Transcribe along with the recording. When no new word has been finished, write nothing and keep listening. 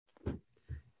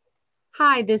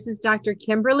Hi, this is Dr.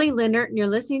 Kimberly Linnert, and you're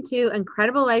listening to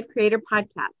Incredible Life Creator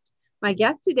Podcast. My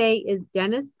guest today is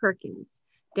Dennis Perkins.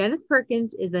 Dennis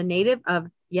Perkins is a native of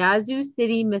Yazoo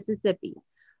City, Mississippi.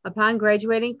 Upon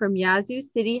graduating from Yazoo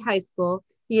City High School,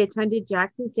 he attended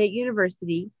Jackson State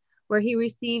University, where he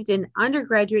received an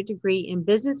undergraduate degree in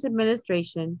business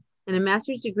administration and a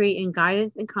master's degree in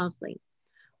guidance and counseling.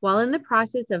 While in the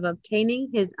process of obtaining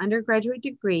his undergraduate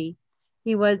degree,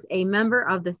 he was a member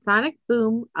of the Sonic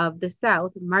Boom of the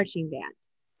South marching band.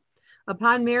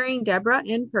 Upon marrying Deborah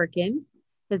N. Perkins,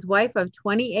 his wife of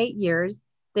 28 years,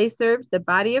 they served the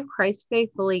body of Christ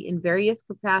faithfully in various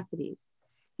capacities.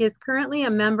 He is currently a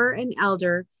member and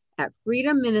elder at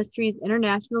Freedom Ministries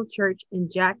International Church in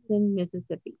Jackson,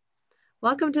 Mississippi.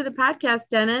 Welcome to the podcast,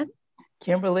 Dennis.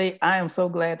 Kimberly, I am so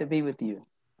glad to be with you.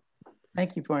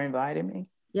 Thank you for inviting me.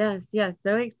 Yes,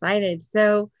 so excited.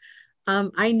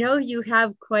 I know you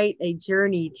have quite a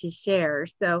journey to share.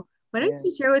 So why don't you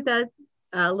Yes. share with us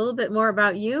a little bit more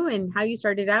about you and how you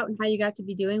started out and how you got to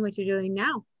be doing what you're doing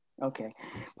now? Okay.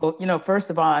 Well, first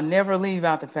of all, I never leave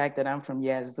out the fact that I'm from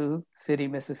Yazoo City,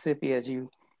 Mississippi, as you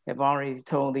have already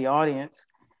told the audience.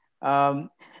 Um,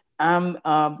 I'm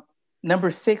number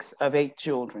six of eight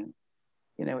children.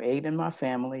 Eight in my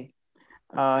family.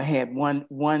 Had one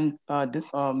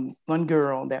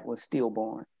girl that was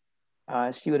stillborn.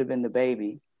 She would have been the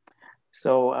baby.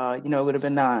 So, it would have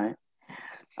been nine.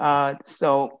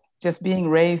 So just being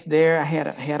raised there, I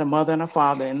had a mother and a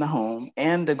father in the home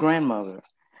and a grandmother.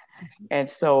 And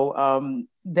so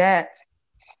that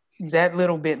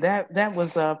little bit, that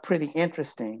was a pretty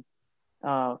interesting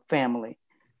family.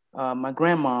 My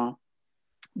grandma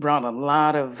brought a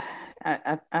lot of,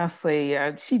 I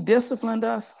say, she disciplined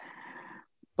us,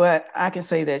 but I can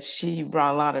say that she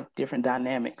brought a lot of different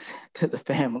dynamics to the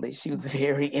family. She was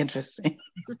very interesting,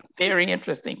 very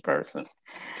interesting person.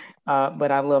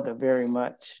 But I loved her very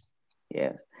much.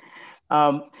 Yes.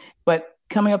 Um, but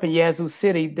coming up in Yazoo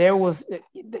City,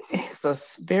 it's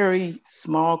a very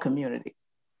small community.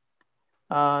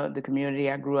 The community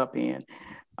I grew up in,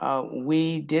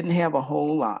 we didn't have a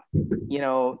whole lot.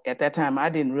 At that time, I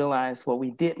didn't realize what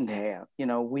we didn't have.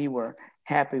 We were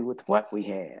happy with what we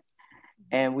had,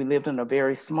 and we lived in a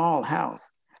very small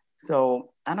house.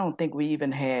 So I don't think we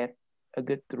even had a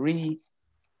good three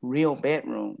real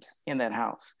bedrooms in that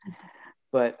house.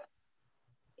 But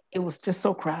it was just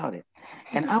so crowded.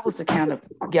 And I was the kind of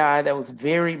guy that was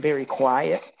very, very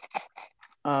quiet.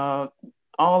 Uh,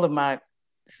 all of my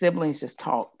siblings just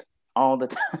talked all the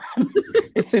time.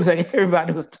 It seems like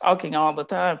everybody was talking all the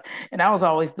time, and I was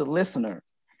always the listener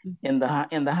in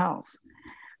the house.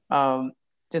 Um,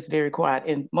 just very quiet,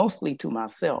 and mostly to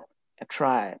myself. I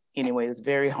tried anyway. It's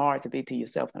very hard to be to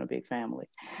yourself in a big family,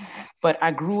 but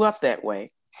I grew up that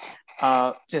way.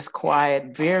 Just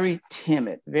quiet, very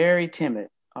timid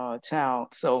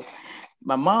child. So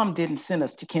my mom didn't send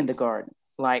us to kindergarten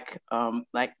like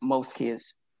most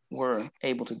kids were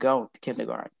able to go to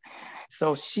kindergarten.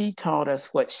 So she taught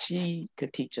us what she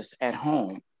could teach us at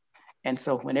home. And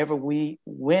so whenever we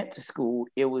went to school,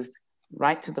 it was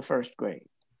right to the first grade.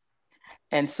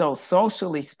 And so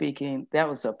socially speaking, that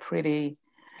was a pretty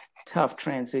tough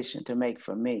transition to make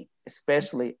for me,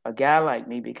 especially a guy like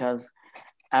me, because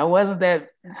I wasn't that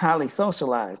highly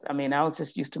socialized. I mean, I was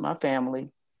just used to my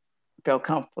family, felt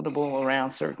comfortable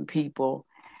around certain people.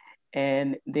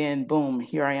 And then, boom,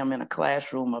 here I am in a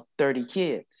classroom of 30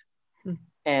 kids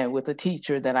and with a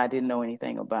teacher that I didn't know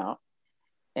anything about.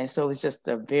 And so it's just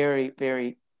a very,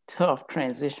 very tough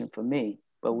transition for me,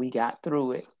 but we got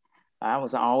through it. I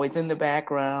was always in the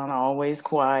background, always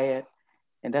quiet.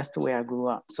 And that's the way I grew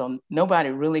up. So nobody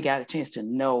really got a chance to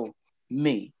know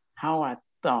me, how I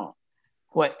thought,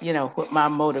 what my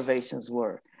motivations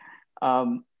were.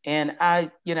 And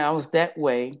I was that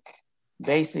way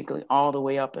basically all the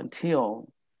way up until,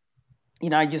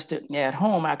 I used to, at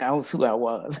home, I was who I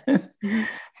was.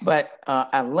 But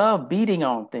I love beating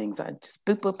on things. I just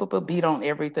beat on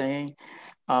everything.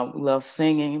 Love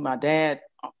singing. My dad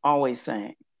always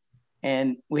sang.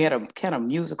 And we had a kind of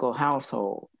musical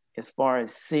household as far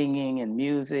as singing and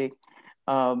music.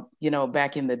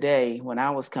 Back in the day when I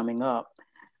was coming up,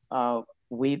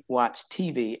 we'd watch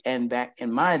TV. And back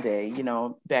in my day,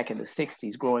 back in the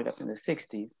 60s, growing up in the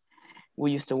 60s, we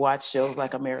used to watch shows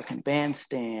like American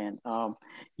Bandstand.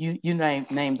 You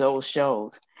name those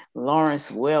shows. Lawrence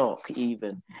Welk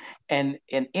even, and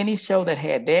any show that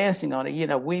had dancing on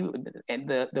it, we and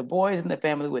the boys in the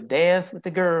family would dance with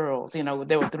the girls.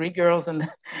 There were three girls and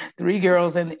three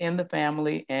girls in the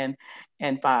family and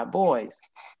five boys.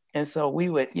 And so we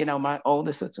would, my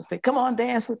older sister would say, "Come on,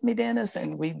 dance with me, Dennis,"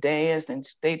 and we danced, and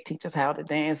they teach us how to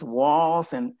dance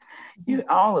waltz and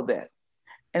all of that.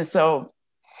 And so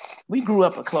we grew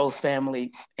up a close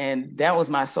family, and that was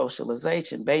my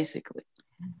socialization basically.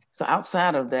 So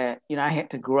outside of that, I had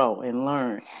to grow and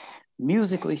learn.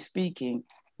 Musically speaking,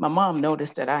 my mom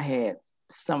noticed that I had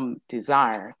some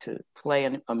desire to play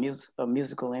a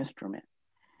musical instrument.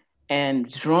 And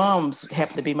drums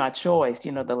happened to be my choice.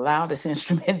 The loudest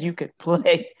instrument you could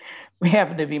play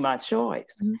happened to be my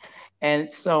choice. Mhm. And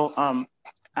so,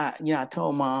 I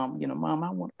told mom, Mom,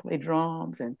 I want to play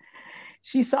drums. And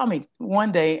she saw me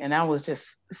one day, and I was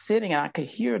just sitting, and I could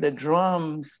hear the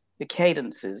drums, the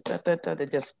cadences, they're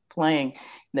just playing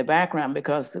in the background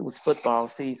because it was football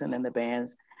season and the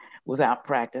bands was out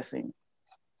practicing.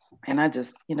 And I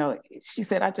just, she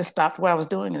said, I just stopped what I was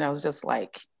doing, and I was just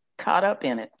like caught up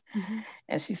in it. Mhm.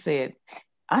 And she said,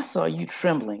 I saw you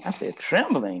trembling. I said,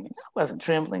 trembling? I wasn't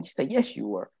trembling. She said, yes, you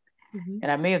were. Mhm.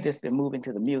 And I may have just been moving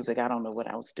to the music. I don't know what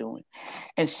I was doing.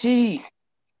 And she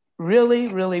really,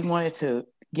 really wanted to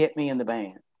get me in the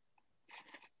band.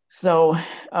 So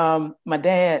my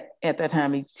dad at that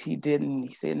time, he didn't,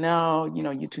 he said, no,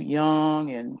 you're too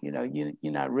young, and,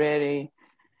 you're not ready.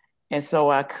 And so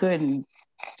I couldn't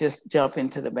just jump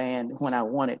into the band when I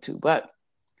wanted to. But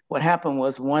what happened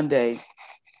was one day,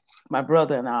 my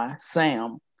brother and I,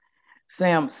 Sam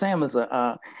is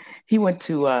he went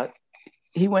to,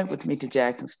 he went with me to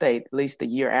Jackson State at least a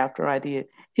year after I did.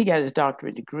 He got his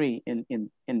doctorate degree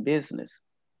in business,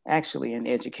 actually in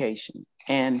education.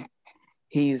 And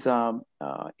he's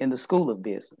in the School of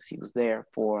Business. He was there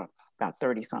for about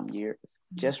 30 some years,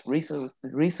 just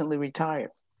recently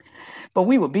retired. But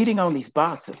we were beating on these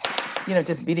boxes,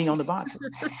 just beating on the boxes.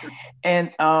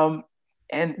 And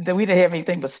then we didn't have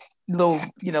anything but little,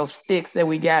 sticks that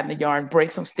we got in the yard,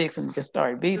 break some sticks and just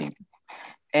started beating.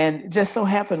 And it just so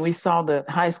happened we saw the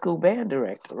high school band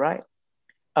director, right,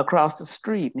 across the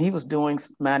street. And he was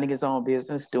minding his own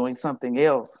business, doing something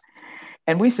else.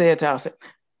 And we said to ourselves,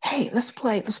 hey, let's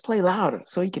play louder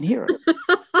so he can hear us.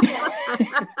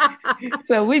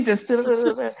 So we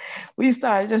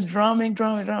started just drumming.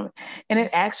 And it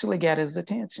actually got his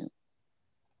attention.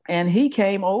 And he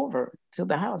came over to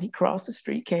the house. He crossed the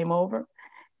street, came over,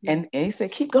 and he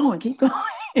said, keep going. So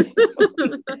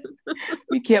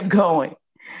we kept going.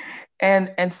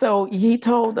 And so he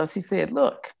told us, he said,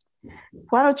 look,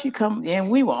 why don't you come?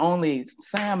 And we were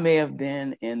Sam may have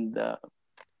been in the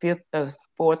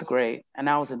fourth grade, and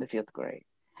I was in the fifth grade.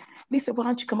 And he said, why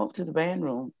don't you come up to the band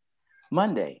room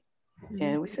Monday? Mhm.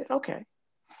 And we said, okay.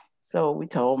 So we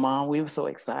told mom, we were so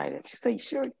excited. She said,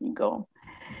 sure, you can go.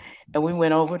 And we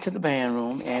went over to the band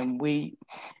room, and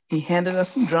he handed us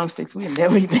some drumsticks. We had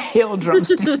never even held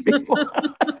drumsticks before.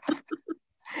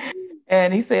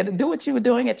 And he said, do what you were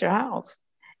doing at your house.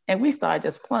 And we started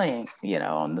just playing,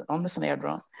 on the snare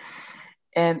drum.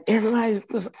 And everybody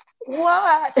was,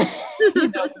 what?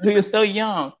 We were so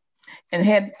young and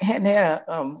hadn't had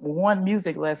one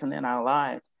music lesson in our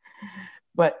lives.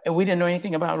 But we didn't know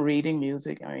anything about reading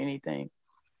music or anything.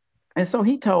 And so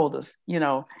he told us,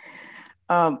 I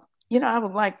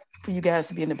would like for you guys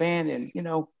to be in the band, and,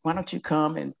 why don't you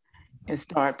come and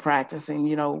start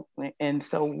practicing, And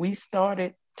so we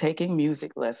started taking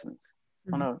music lessons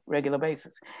on a regular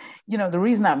basis. The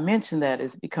reason I mention that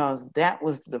is because that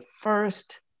was the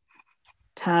first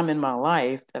time in my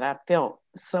life that I felt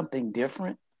something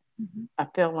different. Mhm. I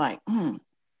felt like,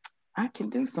 I can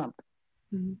do something.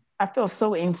 Mhm. I felt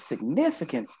so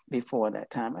insignificant before that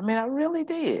time. I mean, I really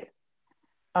did.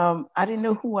 I didn't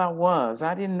know who I was.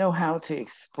 I didn't know how to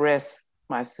express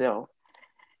myself.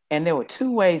 And there were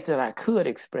two ways that I could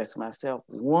express myself.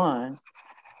 One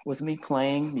was me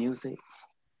playing music.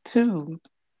 Two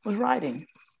was writing.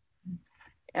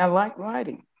 I liked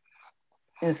writing.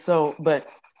 And so, but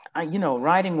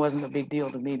writing wasn't a big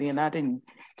deal to me then. I didn't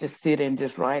just sit and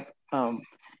just write,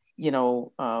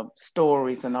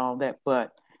 stories and all that.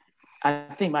 But I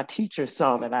think my teacher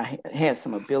saw that I had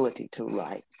some ability to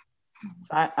write.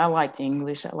 So I liked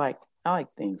English. I like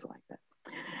things like that.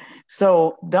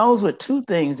 So those were two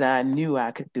things that I knew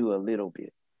I could do a little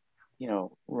bit,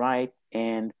 write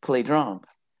and play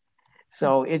drums.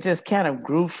 So it just kind of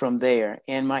grew from there.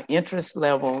 And my interest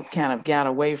level kind of got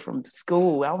away from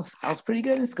school. I was pretty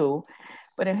good in school,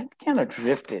 but it kind of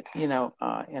drifted,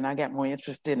 and I got more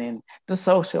interested in the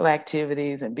social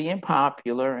activities and being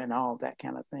popular and all that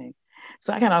kind of thing.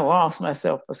 So I kind of lost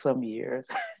myself for some years.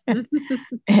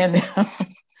 and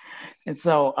and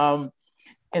so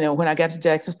when I got to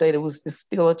Jackson State, it's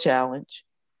still a challenge,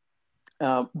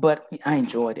 but I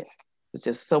enjoyed it. It was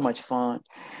just so much fun.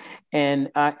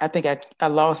 And I think I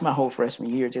lost my whole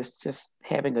freshman year just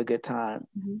having a good time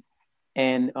Mhm.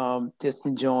 and just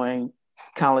enjoying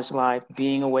college life,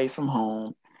 being away from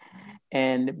home.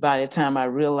 And by the time I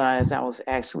realized I was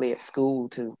actually at school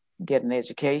to get an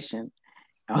education,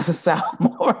 I was a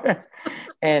sophomore.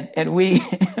 and we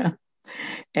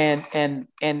and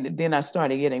then I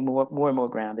started getting more and more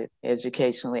grounded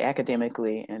educationally,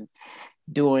 academically, and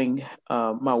doing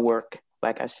my work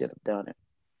like I should have done it.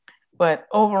 But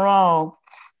overall,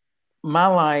 my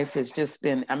life has just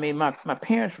been, I mean, my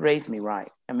parents raised me right.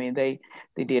 I mean, they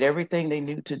did everything they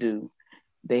knew to do.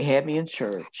 They had me in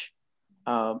church.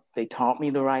 They taught me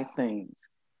the right things.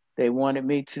 They wanted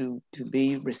me to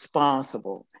be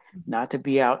responsible, not to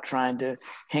be out trying to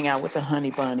hang out with the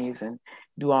honey bunnies and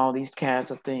do all these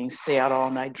kinds of things, stay out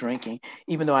all night drinking,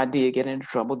 even though I did get into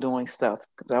trouble doing stuff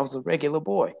because I was a regular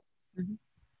boy. Mm-hmm.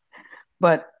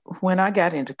 But when I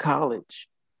got into college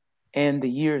and the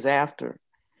years after,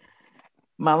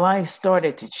 my life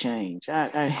started to change. I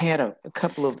had a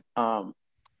couple of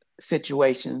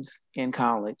situations in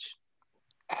college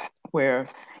where,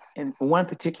 in one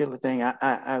particular thing,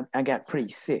 I got pretty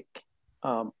sick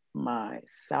my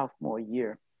sophomore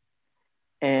year,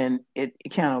 and it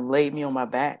kind of laid me on my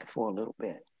back for a little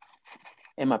bit.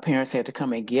 And my parents had to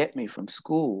come and get me from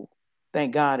school.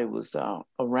 Thank God it was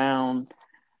around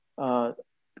uh,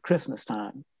 Christmas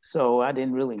time, so I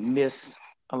didn't really miss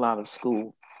a lot of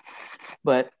school.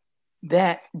 But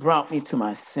that brought me to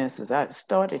my senses. I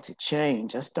started to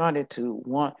change. I started to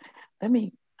want,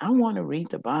 I want to read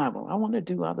the Bible. I want to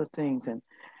do other things. And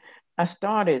I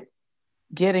started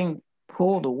getting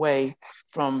pulled away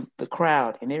from the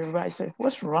crowd. And everybody said,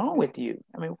 "What's wrong with you?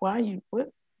 I mean,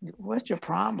 what's your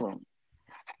problem?"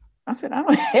 I said, "I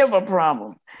don't have a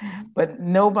problem." Mm-hmm. But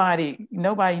nobody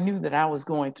knew that I was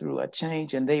going through a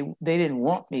change, and they didn't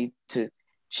want me to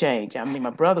change. I mean, my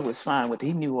brother was fine with it.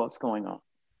 He knew what's going on,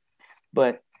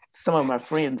 but some of my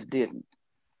friends didn't.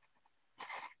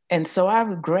 And so I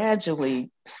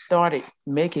gradually started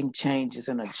making changes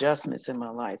and adjustments in my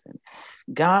life. And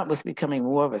God was becoming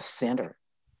more of a center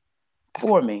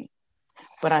for me,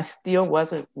 but I still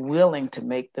wasn't willing to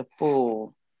make the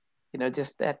full,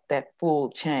 just that full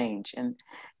change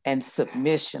and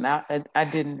submission. I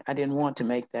didn't want to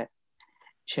make that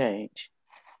change.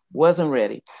 Wasn't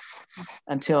ready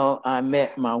until I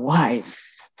met my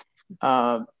wife.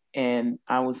 And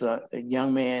I was a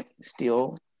young man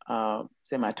still,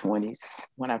 in my 20s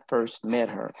when I first met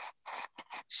her.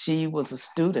 She was a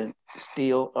student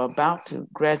still about to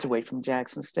graduate from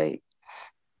Jackson State.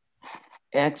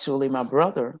 Actually, my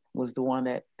brother was the one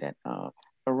that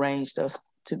arranged us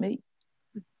to meet,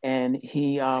 and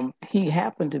he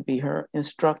happened to be her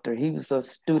instructor. He was a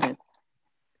student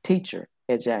teacher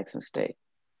at Jackson State,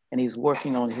 and he was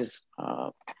working on his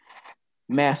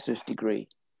master's degree,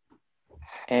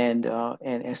 and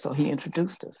so he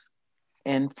introduced us.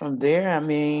 And from there, I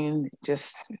mean,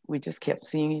 we just kept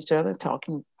seeing each other,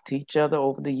 talking to each other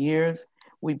over the years.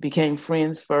 We became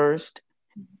friends first,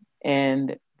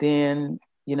 and then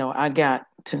I got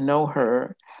to know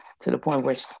her to the point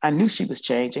where I knew she was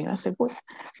changing. I said,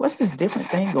 "What's this different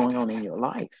thing going on in your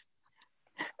life?"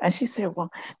 And she said,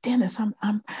 "Well, Dennis,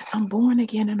 I'm born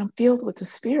again and I'm filled with the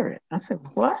Spirit." I said,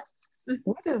 "What?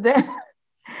 What is that?"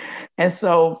 And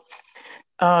so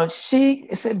she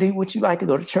said, "Would you like to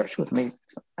go to church with me?"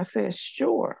 I said,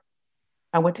 "Sure."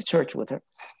 I went to church with her,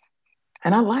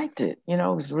 and I liked it. It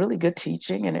was really good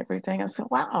teaching and everything. I said,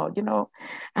 "Wow,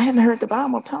 I hadn't heard the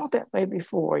Bible taught that way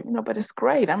before, but it's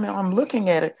great." I mean, I'm looking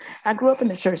at it. I grew up in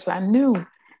the church, so I knew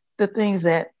the things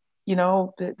that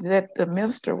the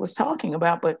minister was talking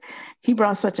about, but he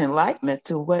brought such enlightenment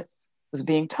to what was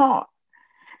being taught.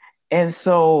 And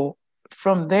so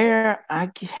from there,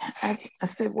 I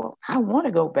said, "Well, I want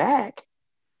to go back,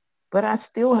 but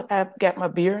I've got my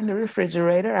beer in the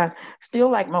refrigerator. I still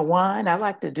like my wine. I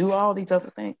like to do all these other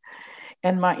things."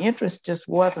 And my interest just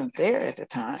wasn't there at the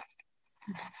time.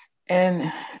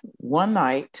 And one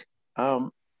night,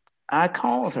 I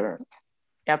called her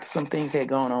after some things had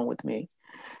gone on with me.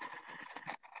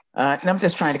 And I'm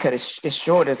just trying to cut it as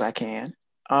short as I can.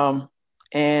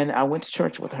 And I went to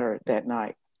church with her that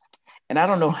night. And I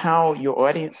don't know how your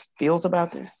audience feels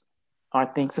about this or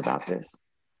thinks about this,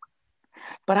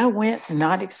 but I went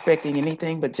not expecting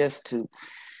anything but just to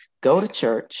go to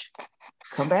church,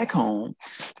 come back home,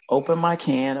 open my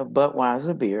can of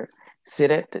Budweiser beer,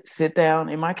 sit down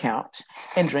in my couch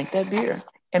and drink that beer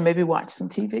and maybe watch some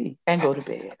TV and go to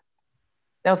bed.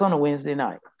 That was on a Wednesday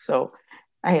night. So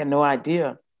I had no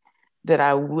idea that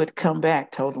I would come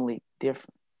back totally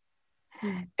different.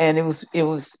 Mm. And it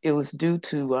was due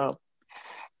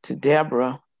to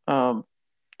Deborah.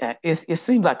 It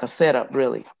seemed like a setup,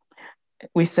 really.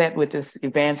 We sat with this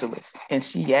evangelist, and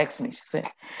she asked me. She said,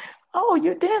 "Oh,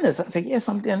 you're Dennis." I said, "Yes,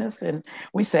 I'm Dennis." And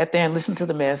we sat there and listened to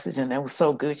the message, and that was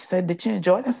so good. She said, "Did you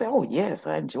enjoy it?" I said, "Oh, yes,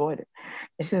 I enjoyed it."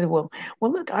 And she said, "Well,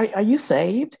 look, are you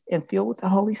saved and filled with the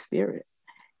Holy Spirit?"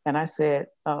 And I said,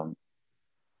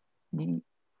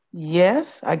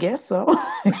 "Yes, I guess so."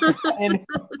 and,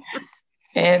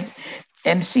 and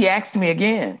and she asked me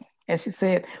again, and she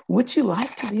said, "Would you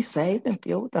like to be saved and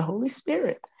filled with the Holy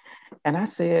Spirit?" And I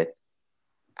said,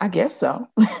 "I guess so."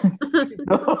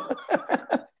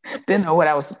 Didn't know what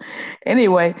I was.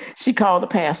 Anyway, she called the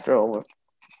pastor over,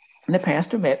 and the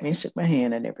pastor met me and shook my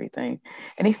hand and everything.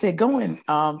 And he said, "Go and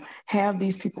have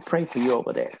these people pray for you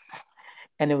over there."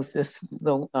 And it was this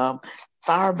little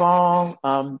fireball,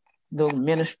 little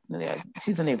minister.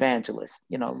 She's an evangelist,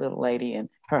 little lady and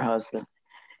her husband.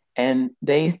 And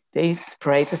they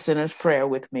prayed the sinner's prayer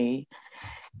with me.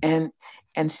 And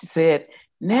she said,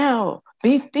 "Now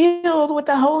be filled with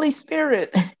the Holy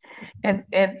Spirit." And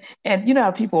you know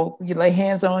how people, you lay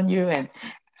hands on you, and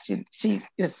she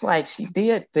it's like she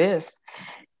did this,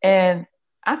 and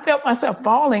I felt myself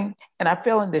falling, and I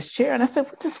fell in this chair, and I said,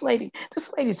 this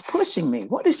lady's pushing me.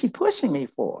 What is she pushing me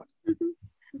for?"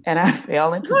 And I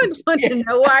fell into I the just want chair. to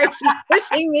know why she's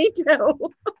pushing me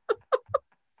too.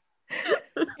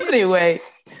 Anyway,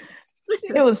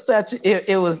 it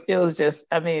was just,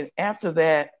 I mean, after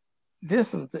that,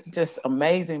 this was just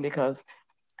amazing, because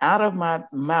out of my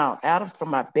mouth, from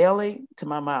my belly to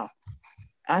my mouth,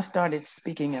 I started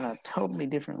speaking in a totally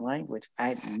different language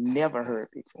I'd never heard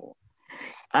before.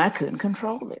 I couldn't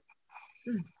control it.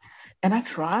 And I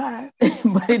tried,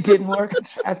 but it didn't work.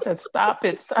 I said, "Stop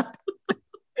it, stop."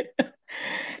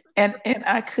 And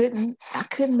I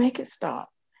couldn't make it stop.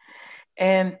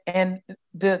 And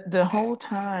the whole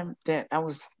time that I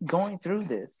was going through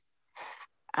this,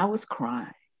 I was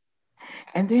crying.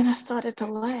 And then I started to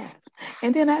laugh.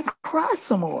 And then I cried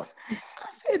some more. I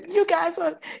said, "You guys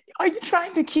are you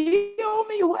trying to kill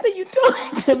me? What are you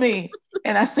doing to me?"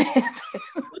 And I said,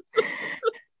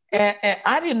 and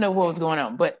I didn't know what was going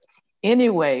on. But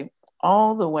anyway,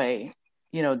 all the way,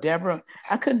 Deborah,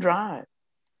 I couldn't drive.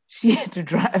 She had to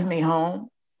drive me home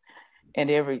and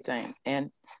everything.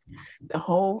 And the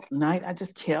whole night, I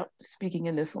just kept speaking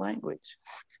in this language.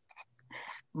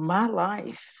 My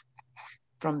life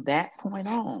from that point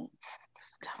on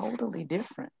was totally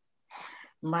different.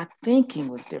 My thinking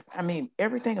was different. I mean,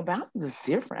 everything about me was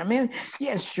different. I mean,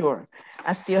 yeah, sure,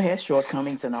 I still had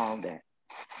shortcomings and all that.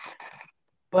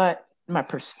 But my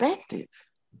perspective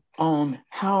on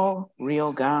how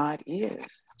real God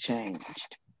is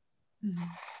changed. Mm-hmm.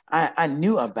 I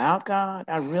knew about God.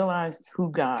 I realized who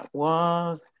God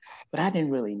was, but I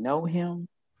didn't really know him.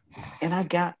 And I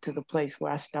got to the place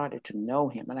where I started to know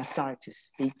him, and I started to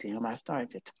speak to him. I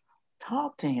started to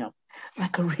talk to him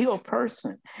like a real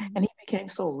person. Mm-hmm. And he became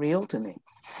so real to me.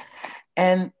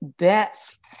 And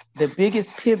that's the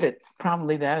biggest pivot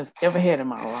probably that I've ever had in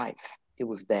my life. It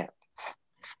was that.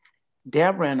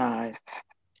 Deborah and I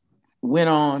went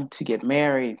on to get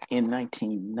married in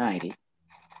 1990.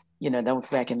 That was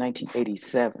back in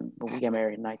 1987, but we got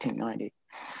married in 1990.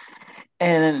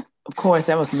 And of course,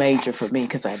 that was major for me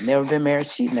because I'd never been married.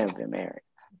 She'd never been married.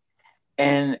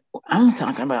 And I'm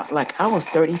talking about, like, I was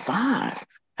 35.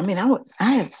 I mean,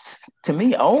 I am, to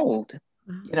me, old,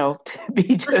 to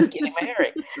be just getting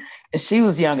married. And she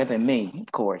was younger than me,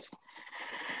 of course.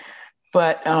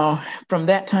 But from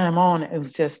that time on, it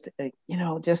was just,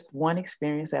 just one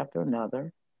experience after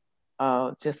another,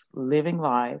 just living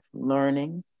life,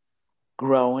 learning,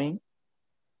 growing,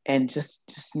 and just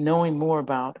knowing more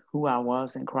about who I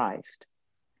was in Christ,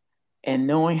 and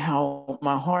knowing how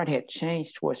my heart had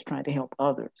changed towards trying to help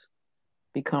others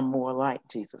become more like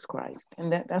Jesus Christ.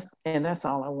 And that's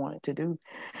all I wanted to do.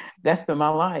 That's been my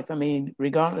life. I mean,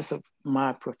 regardless of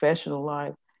my professional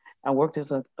life, I worked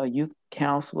as a youth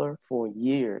counselor for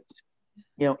years,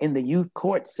 in the youth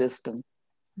court system,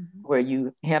 mm-hmm. where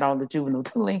you had all the juvenile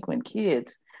delinquent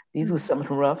kids. These mm-hmm. were some of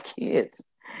the rough kids.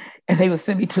 And they would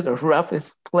send me to the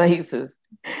roughest places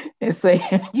and say,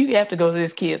 "You have to go to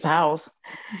this kid's house."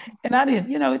 And I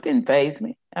didn't, it didn't faze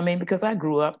me. I mean, because I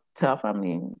grew up tough. I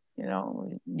mean,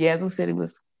 Yazoo City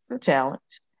was a challenge.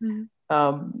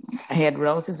 Mm-hmm. I had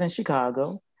relatives in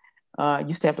Chicago. I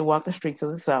used to have to walk the streets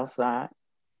of the South Side,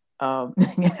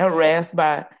 harassed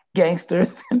by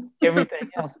gangsters and everything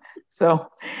else. So,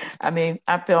 I mean,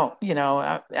 I felt,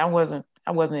 I wasn't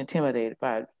intimidated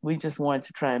by it. We just wanted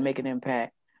to try and make an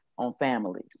impact on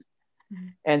families. Mm-hmm.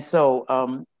 And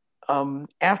so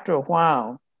after a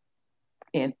while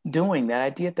in doing that, I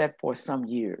did that for some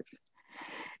years.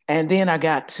 And then I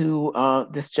got to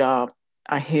this job.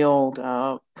 I held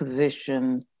a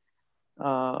position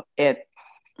at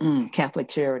Catholic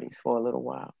Charities for a little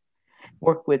while.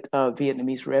 worked with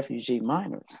Vietnamese refugee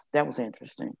minors. That was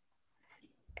interesting.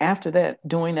 After that,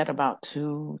 doing that about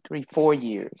 2, 3, 4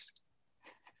 years,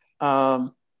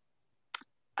 um,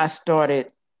 I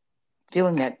started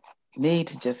feeling that need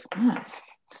to just,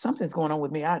 something's going on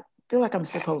with me. I feel like I'm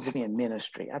supposed to be in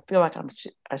ministry. I feel like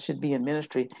I should be in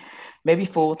ministry, maybe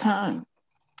full time.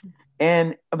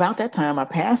 And about that time, my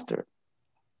pastor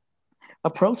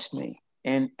approached me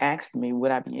and asked me,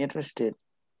 would I be interested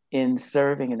in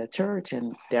serving in the church?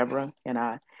 And Deborah and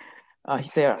I, he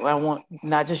said, well, I want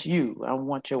not just you, I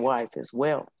want your wife as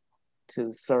well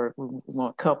to serve. We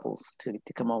want couples to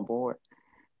come on board.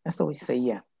 And so we say,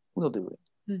 yeah, we'll do it.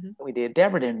 Mm-hmm. We did.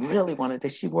 Deborah didn't really want to do.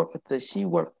 She worked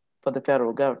for the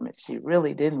federal government. She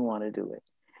really didn't want to do it,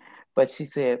 but she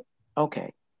said,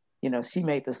 okay, she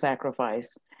made the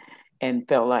sacrifice and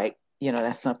felt like,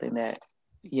 that's something that,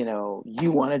 you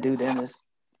want to do, Dennis.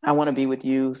 I want to be with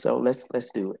you, so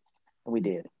let's do it. And we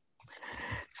did.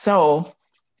 So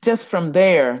just from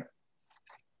there,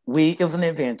 it was an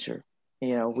adventure.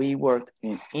 We worked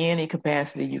in any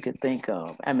capacity you could think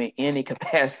of. I mean, any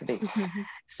capacity. Mm-hmm.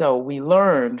 So we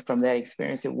learned from that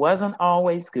experience. It wasn't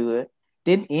always good,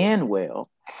 didn't end well,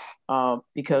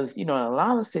 because, in a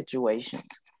lot of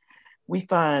situations, we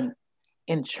find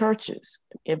in churches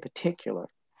in particular,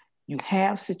 you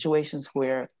have situations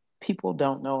where people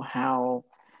don't know how.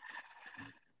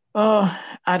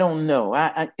 I don't know.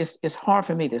 It's hard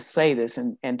for me to say this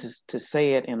and to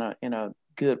say it in a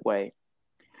good way.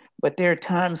 But there are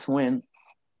times when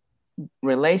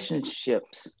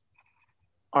relationships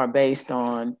are based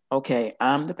on, okay,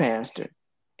 I'm the pastor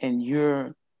and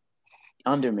you're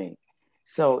under me.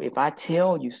 So if I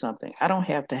tell you something, I don't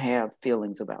have to have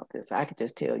feelings about this. I could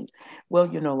just tell you, well,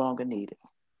 you're no longer needed.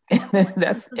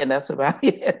 that's about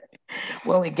it.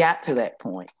 Well, it got to that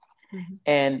point. Mm-hmm.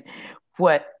 And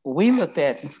what we looked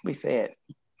at, we said,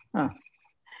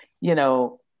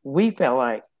 we felt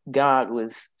like God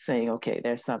was saying, okay,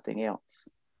 there's something else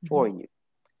for you.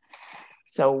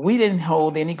 So we didn't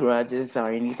hold any grudges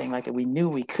or anything like that. We knew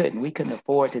we couldn't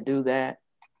afford to do that.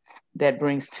 That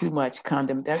brings too much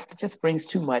that just brings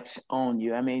too much on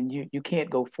you. I mean, you can't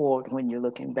go forward when you're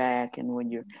looking back and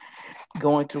when you're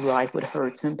going through life with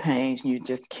hurts and pains, and you're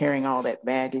just carrying all that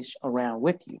baggage around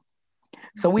with you.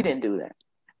 So we didn't do that.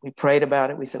 We prayed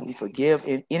about it. We said we forgive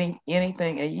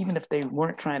anything, and even if they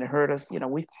weren't trying to hurt us,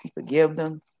 we forgive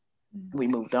them. We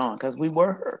moved on because we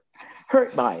were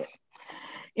hurt by it.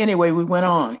 Anyway, we went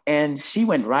on, and she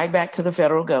went right back to the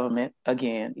federal government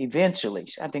again. Eventually,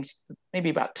 I think maybe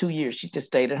about 2 years, she just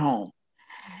stayed at home.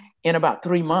 In about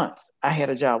 3 months, I had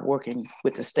a job working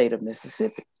with the state of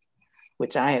Mississippi,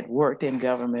 which I had worked in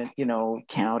government,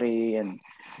 county and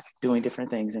doing different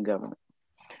things in government.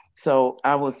 So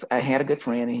I had a good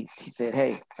friend, and he said,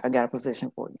 hey, I got a position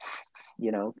for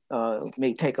you. It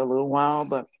may take a little while,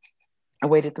 but I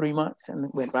waited 3 months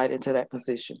and went right into that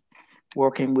position,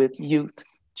 working with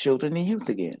children and youth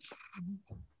again,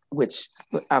 which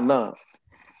I love.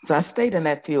 So I stayed in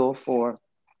that field for,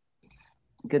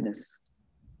 goodness,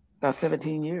 about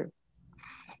 17 years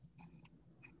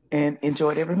and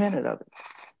enjoyed every minute of it.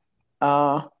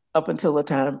 Up until the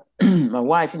time my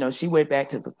wife, she went back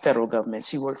to the federal government.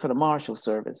 She worked for the Marshal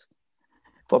Service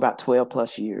for about 12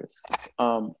 plus years.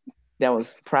 That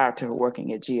was prior to her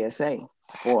working at GSA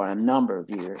for a number of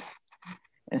years.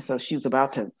 And so she was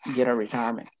about to get her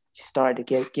retirement. She started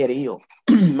to get ill.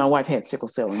 My wife had sickle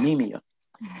cell anemia.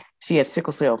 She had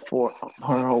sickle cell for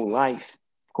her whole life,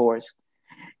 of course.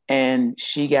 And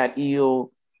she got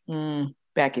ill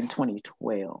back in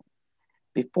 2012.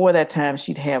 Before that time,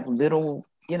 she'd have little,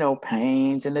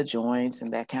 pains in the joints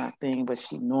and that kind of thing, but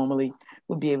she normally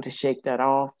would be able to shake that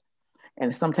off.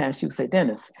 And sometimes she would say,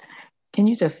 Dennis, can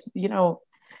you just,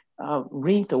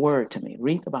 read the word to me,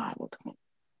 read the Bible to me.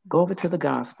 Go over to the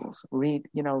Gospels, read,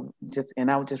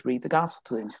 and I would just read the Gospel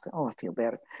to her. And she'd say, oh, I feel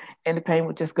better. And the pain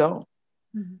would just go,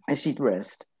 and she'd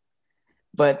rest.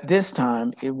 But this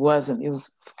time, it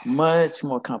was much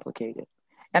more complicated.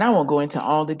 And I won't go into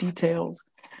all the details.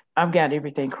 I've got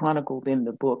everything chronicled in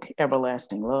the book,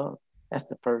 Everlasting Love. That's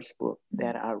the first book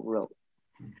that I wrote.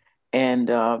 And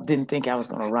didn't think I was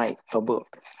going to write a book,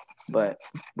 but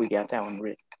we got that one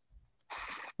written.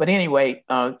 But anyway,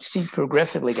 she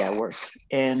progressively got worse.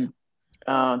 And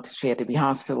she had to be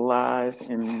hospitalized.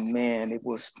 And man, it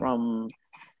was from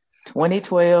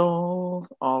 2012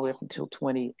 all the way up until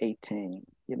 2018,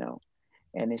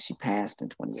 and then she passed in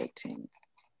 2018.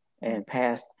 And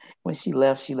passed, when she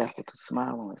left with a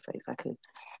smile on her face.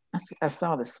 I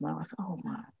saw the smile. I said, oh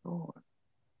my Lord.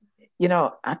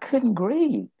 I couldn't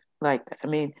grieve like that. I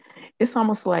mean, it's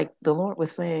almost like the Lord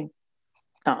was saying,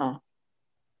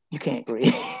 you can't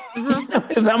grieve. Uh-huh.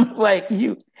 Because I'm like, no,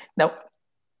 you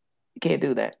can't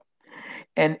do that.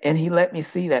 And he let me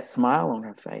see that smile on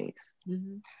her face.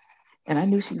 Mm-hmm. And I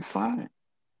knew she was fine.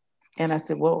 And I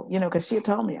said, well, because she had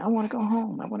told me, I want to go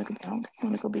home. I want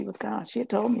to go be with God. She had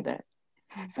told me that.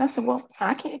 And I said, well,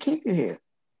 I can't keep you here.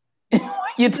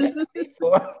 You take me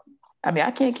for. I mean,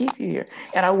 I can't keep you here.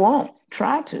 And I won't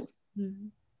try to. Mm-hmm.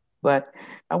 But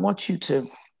I want you to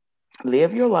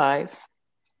live your life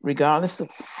regardless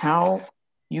of how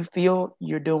you feel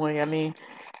you're doing. I mean,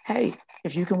 hey,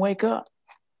 if you can wake up,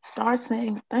 start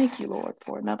saying, thank you, Lord,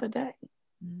 for another day.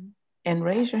 Mm-hmm. And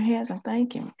raise your hands and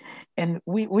thank him. And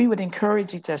we would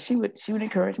encourage each other. She would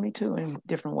encourage me too in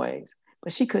different ways.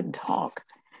 But she couldn't talk.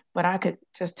 But I could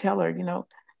just tell her,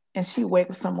 and she'd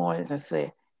wake up some mornings and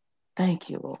say,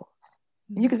 thank you, Lord.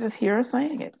 You could just hear her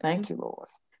saying it. Thank you, Lord.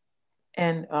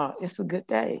 And it's a good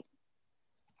day.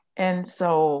 And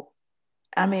so,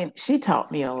 I mean, she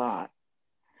taught me a lot.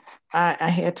 I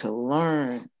had to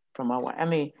learn from my wife. I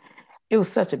mean, it was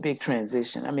such a big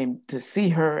transition. I mean, to see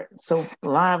her so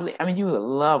lively, I mean, you would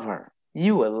love her.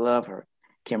 You would love her,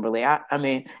 Kimberly. I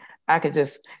mean, I could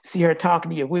just see her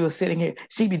talking to you. If we were sitting here,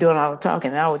 she'd be doing all the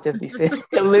talking, and I would just be sitting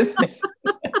here listening.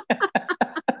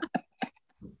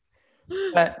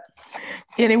 But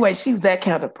anyway, she's that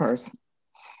kind of person.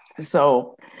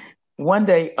 So one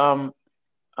day,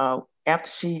 after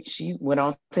she went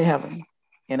on to heaven,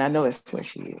 and I know that's where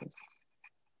she is,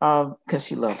 because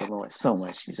she loved the Lord so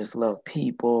much. She just loved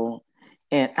people.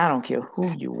 And I don't care who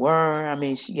you were. I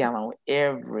mean, she got along with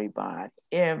everybody,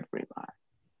 everybody.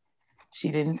 She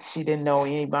didn't know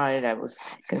anybody that was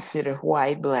considered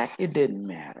white, black. It didn't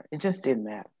matter. It just didn't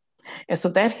matter. And so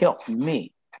that helped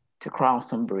me to cross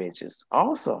some bridges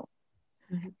also.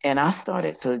 Mm-hmm. And I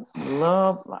started to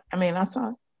love, I mean, I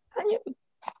saw, how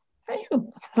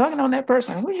you hugging on that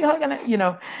person? Who are you hugging at?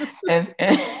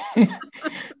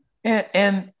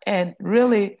 And and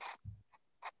really,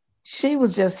 she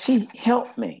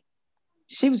helped me.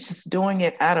 She was just doing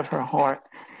it out of her heart.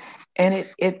 And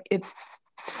it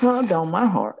tugged on my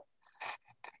heart.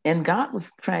 And God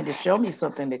was trying to show me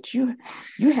something that you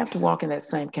have to walk in that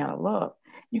same kind of love.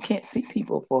 You can't see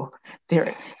people for their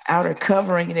outer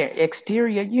covering, their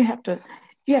exterior. You have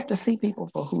to see people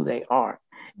for who they are.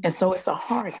 And so it's a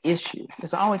hard issue.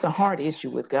 It's always a hard issue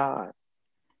with God.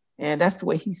 And that's the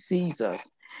way he sees us.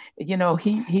 He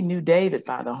knew David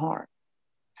by the heart,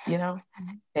 and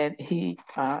he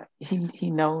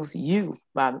knows you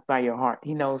by your heart.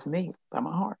 He knows me by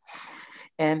my heart.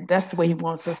 And that's the way he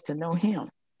wants us to know him.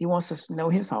 He wants us to know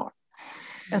his heart.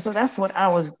 And so that's what I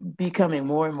was becoming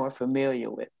more and more familiar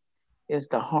with, is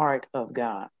the heart of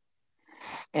God.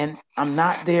 And I'm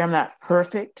not there. I'm not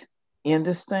perfect in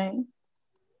this thing.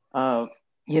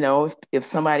 If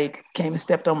somebody came and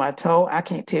stepped on my toe, I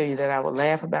can't tell you that I would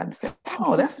laugh about it and say,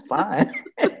 oh, that's fine.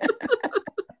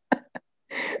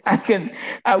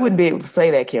 I wouldn't be able to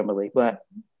say that, Kimberly, but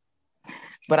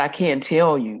I can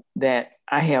tell you that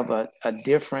I have a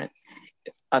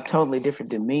totally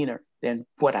different demeanor than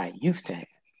what I used to have.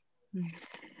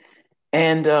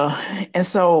 Mm-hmm. And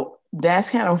so that's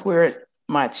kind of where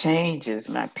my changes,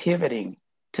 my pivoting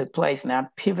took place. And I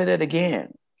pivoted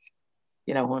again.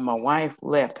 When my wife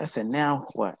left, I said, now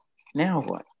what? Now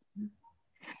what?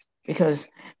 Because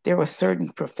there were certain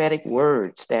prophetic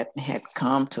words that had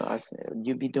come to us.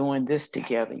 You'll be doing this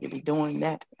together. You'll be doing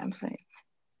that. I'm saying,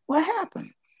 what happened?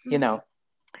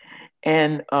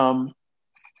 And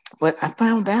but I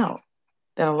found out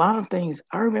that a lot of things,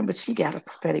 I remember she got a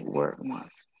prophetic word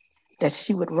once that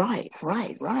she would write.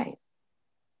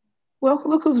 Well,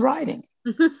 look who's writing.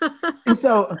 And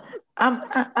so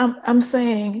I'm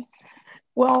saying,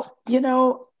 well,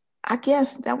 I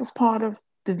guess that was part of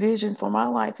the vision for my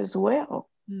life as well.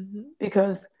 Mm-hmm.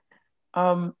 Because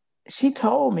she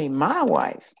told me, my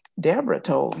wife, Deborah,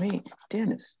 told me,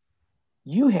 Dennis,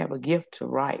 you have a gift to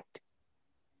write,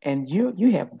 and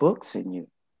you have books in you.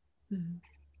 Mm-hmm.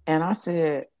 And I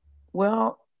said,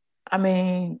 well, I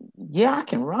mean, yeah, I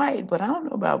can write, but I don't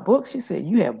know about books. She said,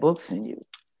 you have books in you.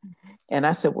 Mm-hmm. And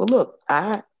I said, well, look,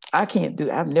 I can't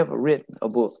I've never written a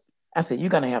book. I said, you're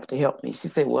going to have to help me. She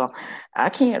said, well, I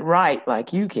can't write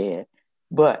like you can,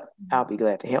 but I'll be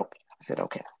glad to help you. I said,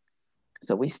 okay.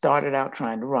 So we started out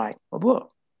trying to write a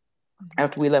book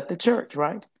after we left the church,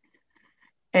 right?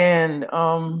 And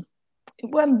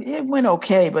it went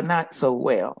okay, but not so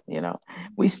well.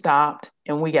 We stopped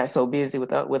and we got so busy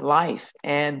with life,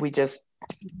 and we just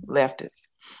left it.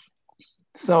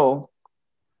 So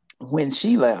when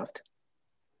she left,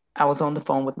 I was on the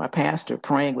phone with my pastor,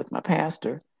 praying with my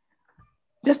pastor,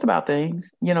 just about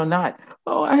things, not,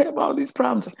 oh, I have all these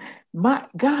problems. My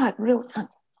God, really,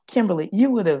 Kimberly, you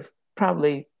would have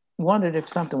probably wondered if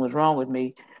something was wrong with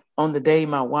me on the day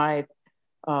my wife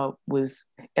was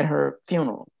at her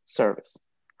funeral service,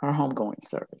 her homegoing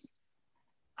service.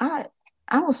 I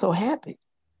I was so happy.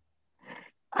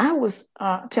 I was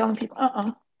telling people,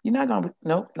 you're not gonna,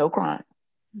 no crying,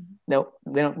 Mhm. no,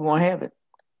 we won't have it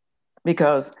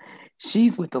because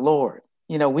she's with the Lord.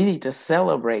 We need to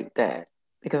celebrate that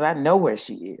because I know where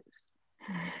she is.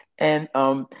 Mhm.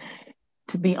 And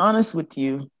to be honest with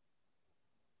you,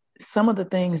 some of the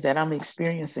things that I'm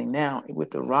experiencing now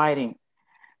with the writing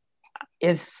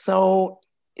is so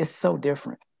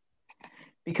different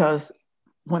because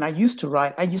when I used to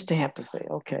write, I used to have to say,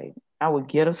 okay, I would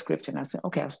get a scripture and I said,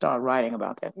 okay, I start writing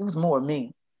about that. It was more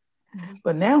me. Mhm.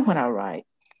 But now when I write,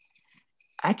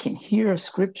 I can hear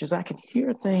scriptures, I can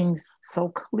hear things so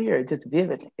clear, just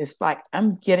vivid. It's like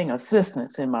I'm getting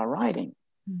assistance in my writing.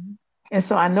 Mhm. And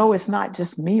so I know it's not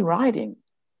just me writing.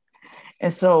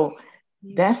 And so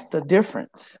Yeah. that's the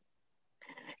difference.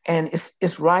 And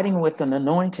it's writing with an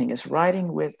anointing. It's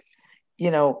writing with,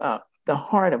 the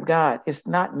heart of God. It's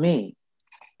not me.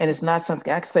 And it's not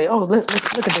something I can say, oh,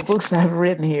 let's look at the books I've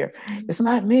written here. Mhm. It's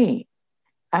not me.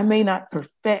 I may not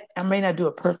do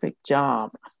a perfect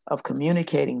job of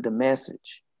communicating the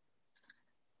message,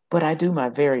 but I do my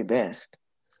very best.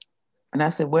 And I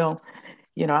said, well,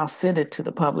 I'll send it to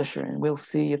the publisher and we'll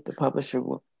see if the publisher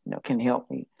will, can help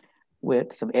me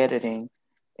with some editing.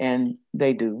 And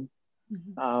they do.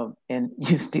 Mhm. And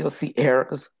you still see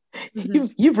errors.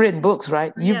 Mhm. You've written books,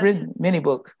 right? You've Yes. written many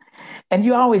books, and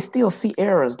you always still see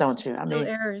errors, don't you? I Still mean,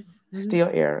 errors. Mhm. still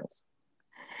errors.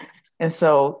 And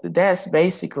so that's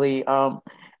basically,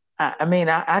 I mean,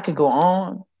 I could go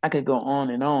on,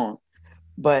 and on,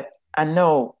 but I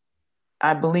know,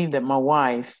 I believe that my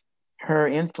wife, her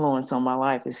influence on my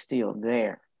life is still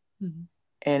there. Mhm.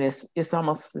 And it's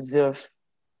almost as if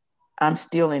I'm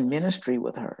still in ministry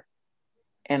with her.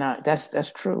 And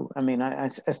that's true. I mean, I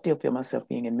still feel myself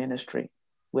being in ministry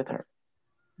with her,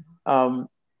 um,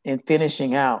 and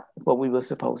finishing out what we were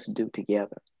supposed to do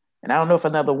together. And I don't know if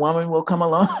another woman will come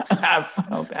along.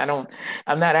 I don't.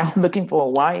 I'm not out looking for a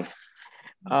wife.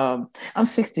 I'm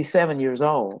 67 years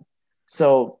old,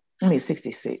 so I mean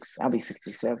 66. I'll be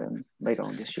 67 later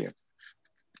on this year,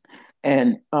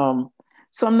 and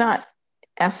so I'm not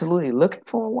absolutely looking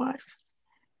for a wife,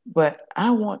 but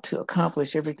I want to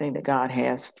accomplish everything that God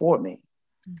has for me.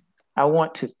 I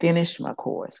want to finish my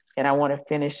course, and I want to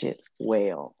finish it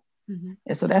well. Mhm.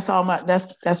 And so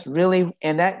that's really,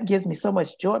 and that gives me so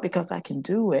much joy because I can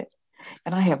do it,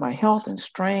 and I have my health and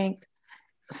strength,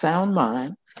 sound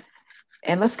mind,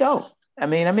 and let's go. I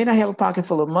have a pocket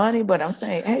full of money, but I'm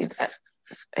saying,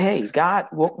 hey, God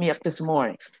woke me up this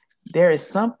morning. There is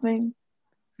something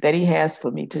that He has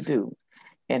for me to do.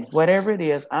 And whatever it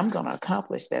is, I'm going to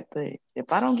accomplish that thing.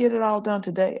 If I don't get it all done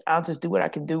today, I'll just do what I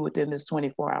can do within this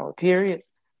 24-hour period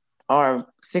or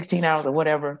 16 hours or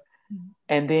whatever. Mhm.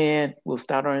 And then we'll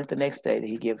start on it the next day that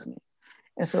He gives me.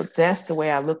 And so that's the way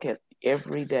I look at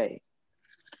every day.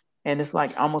 And it's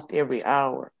like almost every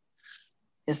hour.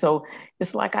 And so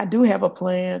it's like I do have a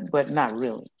plan, but not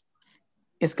really.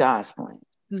 It's God's plan.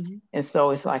 Mhm. And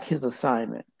so it's like His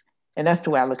assignment. And that's the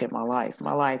way I look at my life.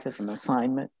 My life is an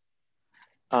assignment.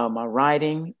 My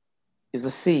writing is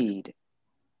a seed.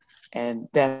 And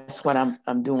that's what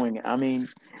I'm doing. I mean,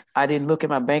 I didn't look at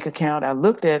my bank account. I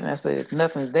looked at it and I said,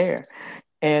 nothing's there.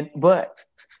 But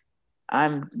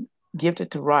I'm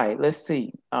gifted to write. Let's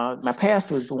see. My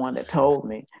pastor was the one that told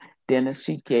me. Dennis,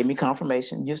 she gave me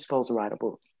confirmation. You're supposed to write a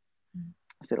book. Mhm.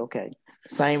 I said, okay.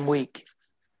 Same week,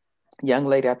 young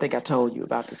lady, I think I told you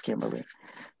about this, Kimberly.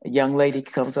 A young lady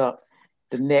comes up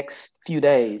the next few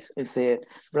days and said,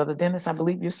 Brother Dennis, I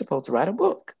believe you're supposed to write a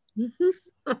book. Mhm.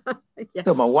 Yes.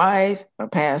 So my wife, my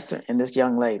pastor, and this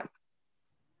young lady,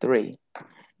 three.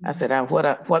 I Mhm. said,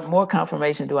 what more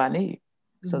confirmation do I need?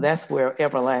 So Mhm. that's where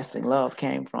Everlasting Love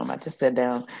came from. I just sat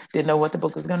down, didn't know what the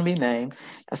book was going to be named.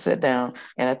 I sat down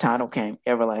and a title came,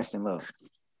 Everlasting Love.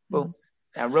 Boom.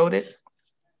 Mhm. I wrote it,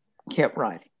 kept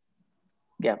writing.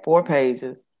 Got 4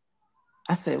 pages.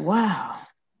 I said, wow,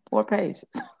 4 pages.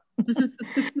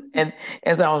 And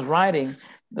as I was writing,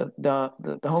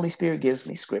 the Holy Spirit gives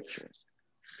me scriptures,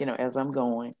 as I'm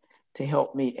going to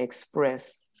help me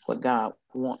express what God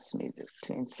wants me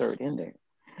to insert in there.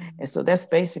 And Mhm. so that's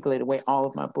basically the way all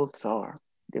of my books are.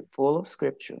 They're full of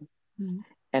scripture. Mhm.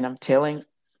 And I'm telling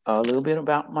a little bit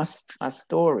about my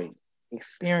story,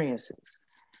 experiences,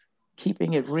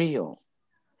 keeping it real.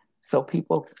 So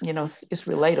people, it's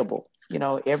relatable.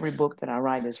 Every book that I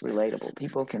write is relatable.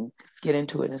 People can get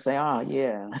into it and say, oh,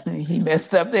 yeah, he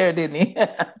messed up there, didn't he?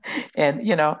 and,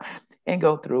 and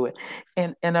go through it.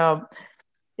 And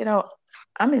you know,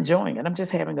 I'm enjoying it. I'm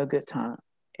just having a good time.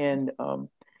 And,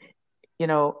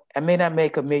 I may not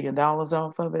make $1 million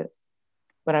off of it,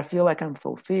 but I feel like I'm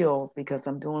fulfilled because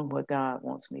I'm doing what God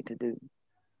wants me to do.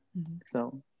 Mm-hmm.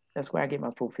 So that's where I get my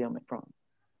fulfillment from.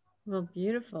 Well,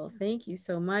 beautiful. Thank you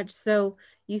so much. So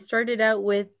you started out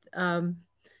with,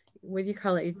 what do you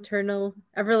call it? Eternal,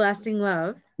 everlasting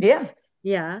love. Yeah.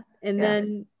 Yeah. And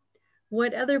then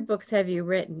what other books have you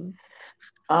written?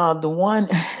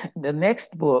 The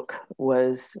next book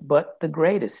was But the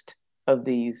Greatest of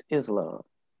These is Love.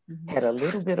 Mm-hmm. Had a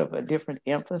little bit of a different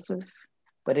emphasis,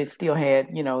 but it still had,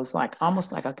 it's like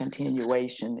almost like a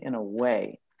continuation in a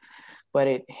way, but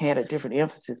it had a different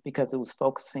emphasis because it was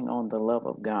focusing on the love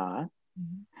of God,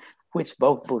 mm-hmm. which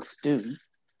both books do.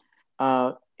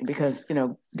 Because,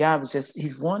 God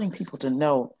he's wanting people to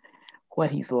know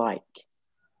what he's like,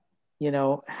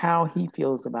 how he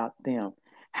feels about them,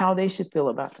 how they should feel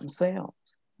about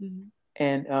themselves. Mm-hmm.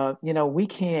 And, we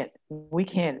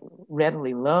can't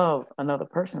readily love another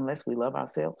person unless we love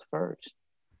ourselves first.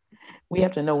 We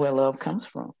have to know where love comes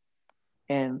from.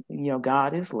 And,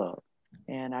 God is love.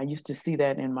 And I used to see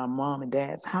that in my mom and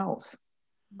dad's house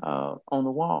on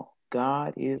the wall.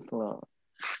 God is love.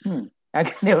 I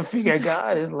can never figure out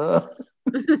God is love.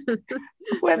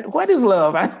 What is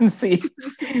love? I didn't see.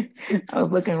 I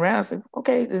was looking around and said,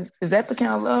 okay, is that the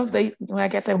kind of love when I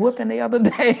got that whooping the other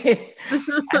day?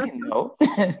 I didn't know.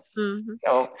 Mm-hmm.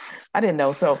 So I didn't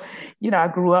know. So, I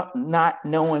grew up not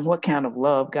knowing what kind of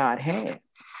love God had.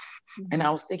 Mm-hmm. And I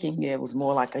was thinking it was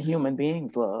more like a human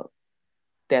being's love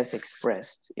that's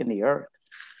expressed in the earth.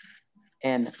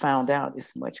 And found out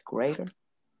it's much greater.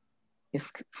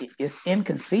 It's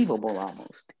inconceivable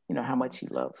almost, how much he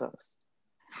loves us.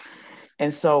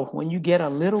 And so when you get a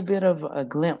little bit of a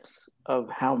glimpse of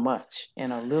how much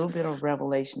and a little bit of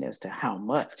revelation as to how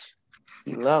much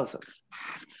he loves us,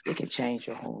 it can change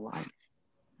your whole life.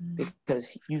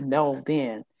 Because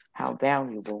then how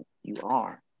valuable you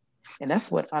are. And that's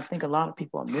what I think a lot of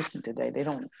people are missing today. They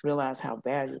don't realize how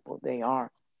valuable they are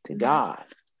to God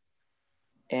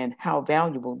and how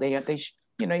valuable they are.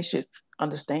 They should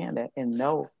understand that and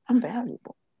know I'm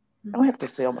valuable. I don't have to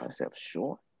sell myself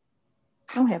short.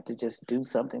 I don't have to just do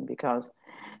something because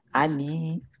I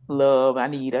need love, I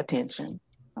need attention.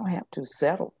 I don't have to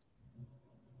settle.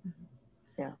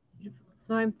 Yeah.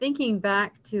 So I'm thinking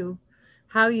back to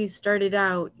how you started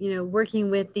out, working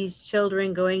with these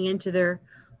children, going into their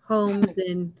homes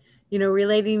and,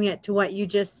 relating it to what you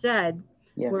just said,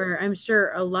 where I'm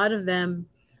sure a lot of them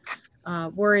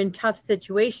were in tough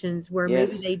situations where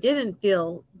maybe they didn't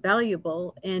feel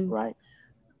valuable. And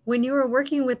when you were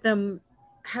working with them,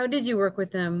 how did you work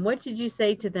with them? What did you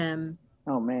say to them?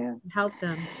 Oh, man. Help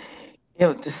them.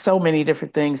 There's so many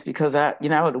different things because I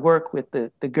would work with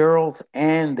the girls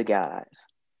and the guys.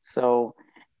 So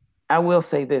I will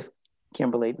say this,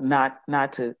 Kimberly, not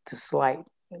to slight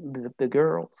the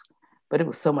girls, but it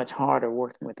was so much harder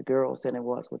working with the girls than it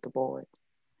was with the boys.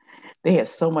 They had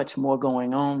so much more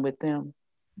going on with them.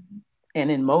 Mm-hmm.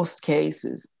 And in most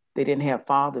cases, they didn't have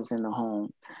fathers in the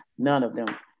home, none of them,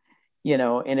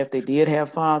 and if they did have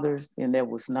fathers, then there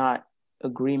was not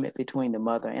agreement between the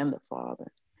mother and the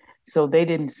father. So they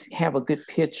didn't have a good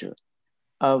picture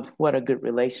of what a good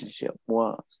relationship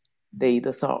was. They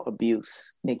either saw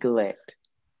abuse, neglect,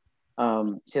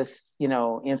 just,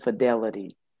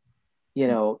 infidelity,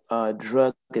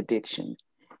 drug addiction,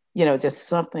 just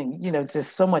something,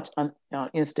 just so much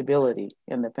instability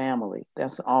in the family.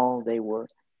 That's all they were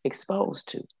exposed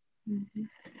to. Mm-hmm.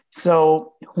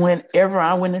 So whenever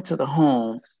I went into the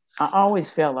home, I always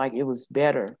felt like it was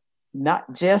better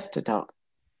not just to talk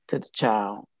to the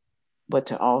child, but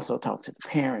to also talk to the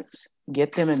parents,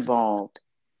 get them involved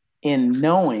in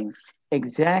knowing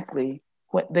exactly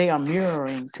what they are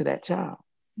mirroring to that child,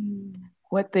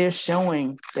 what they're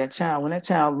showing that child. When that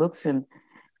child looks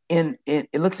it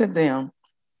looks at them,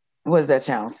 what is that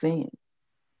child seeing?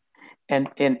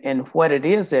 And what it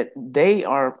is that they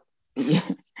are,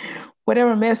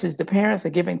 whatever message the parents are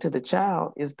giving to the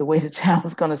child is the way the child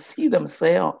is going to see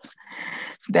themselves.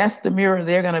 That's the mirror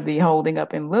they're going to be holding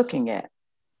up and looking at.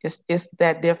 It's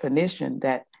that definition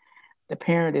that the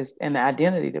parent is, and the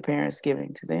identity the parent is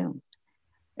giving to them.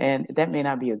 And that may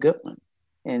not be a good one.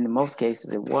 And in most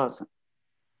cases, it wasn't.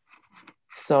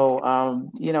 So,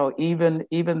 even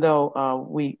though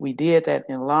we did that,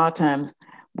 and a lot of times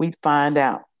we'd find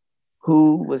out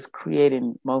who was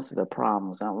creating most of the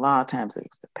problems. And a lot of times it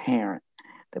was the parent.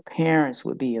 The parents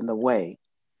would be in the way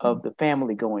of the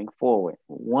family going forward.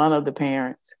 One of the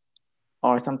parents,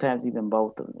 or sometimes even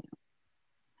both of them.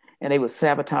 And they would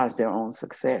sabotage their own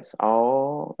success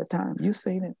all the time. You've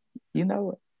seen it. You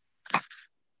know it.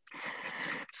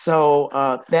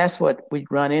 So that's what we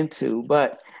run into.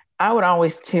 But I would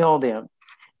always tell them,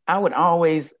 I would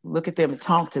always look at them and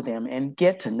talk to them and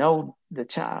get to know the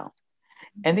child.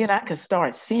 And then I could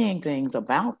start seeing things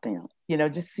about them,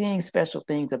 just seeing special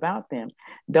things about them.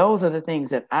 Those are the things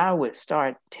that I would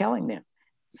start telling them.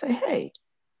 Say, hey,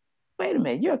 wait a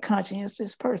minute, you're a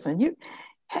conscientious person.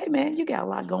 Hey man, you got a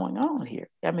lot going on here.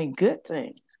 I mean, good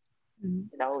things.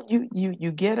 Mhm.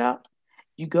 You get up,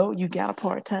 you go, you got a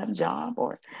part-time job,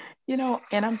 or,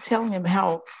 and I'm telling them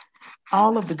how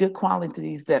all of the good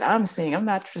qualities that I'm seeing, I'm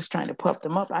not just trying to puff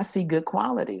them up. I see good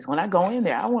qualities. When I go in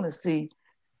there, I want to see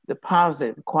the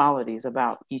positive qualities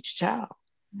about each child.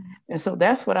 And so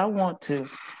that's what I want to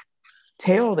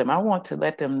tell them. I want to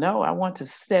let them know. I want to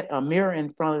set a mirror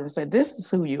in front of them and say, this is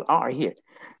who you are here.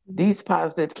 These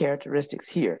positive characteristics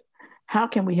here. How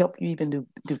can we help you even do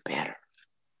better?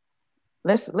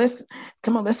 Let's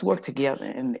come on, let's work together.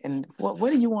 And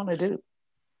what do you want to do?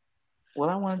 Well,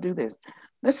 I want to do this.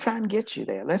 Let's try and get you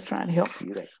there. Let's try and help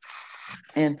you there.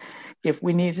 And if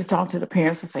we need to talk to the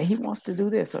parents and say, he wants to do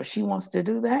this or she wants to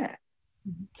do that,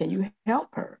 can you help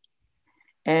her?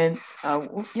 And,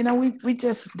 we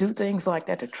just do things like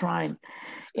that to try and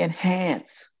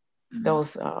enhance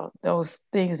those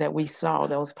things that we saw,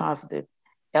 those positive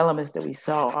elements that we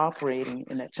saw operating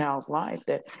in that child's life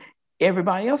that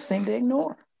everybody else seemed to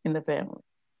ignore in the family.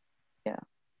 Yeah.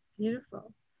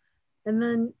 Beautiful. And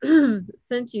then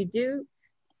since you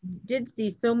did see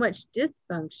so much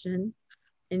dysfunction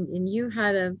and you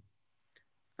had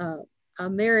a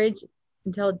marriage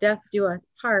until death do us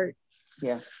part.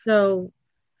 Yeah. So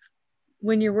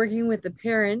when you're working with the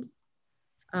parents,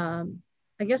 I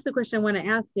guess the question I want to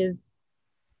ask is,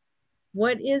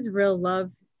 what is real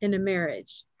love in a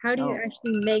marriage? How do you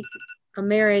actually make a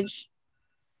marriage?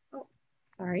 Oh,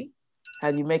 sorry.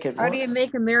 How do you make it work? How do you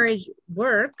make a marriage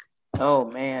work? Oh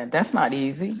man, that's not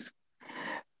easy.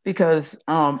 Because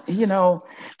I'm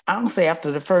gonna say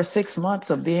after the first 6 months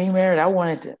of being married, I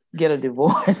wanted to get a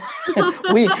divorce.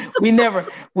 we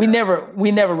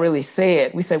never really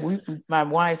said. We said my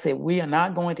wife said we are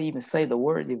not going to even say the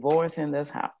word divorce in this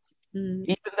house. Mm-hmm.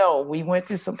 Even though we went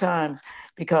through some time,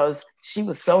 because she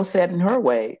was so set in her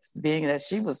ways, being that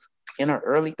she was in her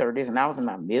early 30s and I was in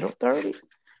my middle 30s.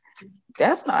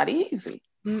 That's not easy.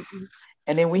 Mm-mm.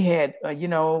 And then we had,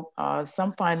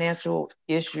 some financial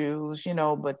issues,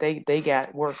 but they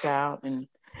got worked out.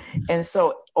 And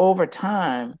so over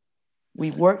time,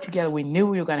 we worked together. We knew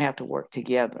we were going to have to work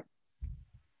together.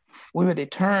 We were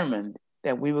determined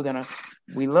that we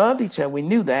loved each other. We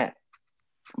knew that.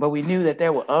 But we knew that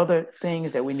there were other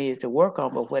things that we needed to work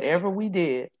on. But whatever we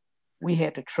did, we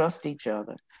had to trust each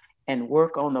other and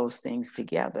work on those things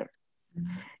together.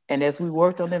 Mm-hmm. And as we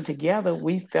worked on them together,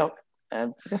 we felt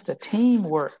just a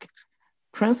teamwork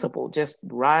principle just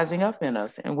rising up in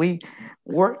us. And we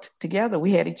worked together.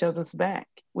 We had each other's back.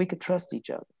 We could trust each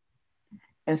other.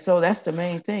 And so that's the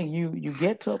main thing. You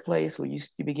get to a place where you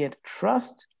begin to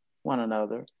trust one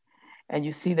another, and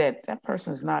you see that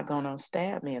person is not going to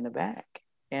stab me in the back.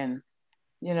 And,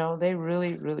 they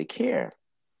really, really care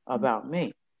about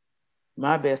me,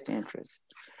 my best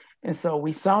interest. And so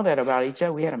we saw that about each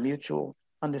other. We had a mutual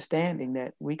understanding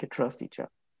that we could trust each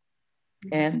other.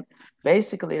 And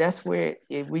basically, that's where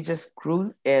we just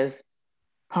grew as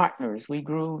partners. We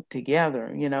grew together,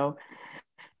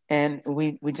 and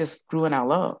we just grew in our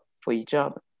love for each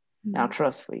other, our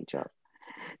trust for each other.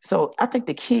 So I think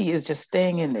the key is just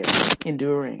staying in there,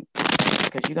 enduring,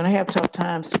 because you're going to have tough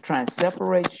times to try and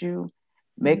separate you,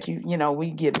 make you, we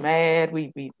get mad,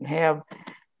 we have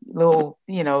little,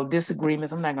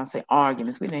 disagreements. I'm not going to say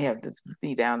arguments. We didn't have to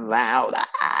be down loud.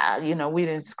 We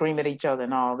didn't scream at each other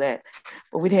and all that.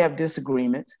 But we'd have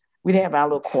disagreements. We'd have our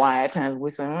little quiet times.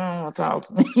 We'd say, I don't want to talk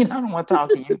to me. I don't want to talk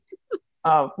to you.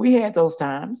 We had those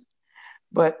times,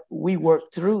 but we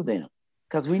worked through them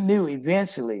because we knew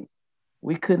eventually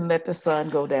we couldn't let the sun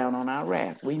go down on our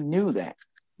wrath. We knew that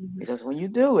because when you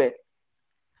do it,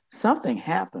 something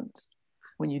happens.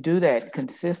 When you do that,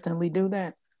 consistently do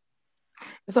that,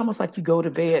 it's almost like you go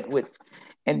to bed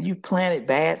and you planted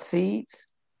bad seeds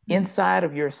inside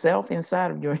of yourself, inside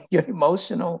of your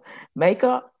emotional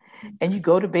makeup, and you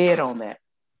go to bed on that.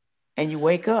 And you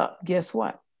wake up, guess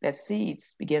what? That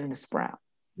seed's beginning to sprout.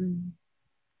 Mm-hmm.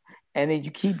 And then you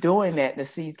keep doing that, and the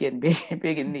seed's getting bigger and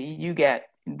bigger, and you got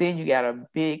a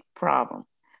big problem,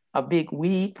 a big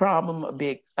weed problem, a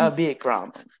big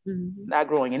problem, not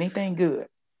growing anything good.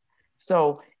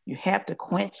 So you have to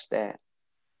quench that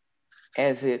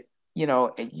as it, you're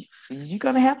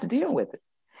going to have to deal with it.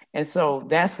 And so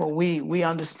that's what we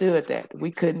understood, that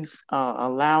we couldn't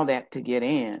allow that to get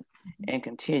in and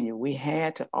continue. We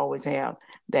had to always have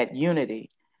that unity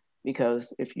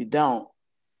because if you don't,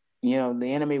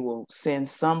 the enemy will send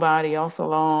somebody else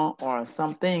along or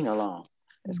something along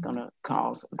that's going to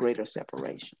cause a greater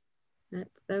separation.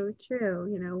 That's so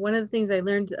true. One of the things I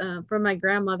learned from my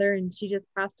grandmother, and she just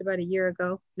passed about a year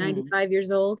ago, 95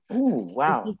 years old. Ooh, And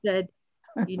wow. she said,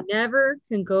 you never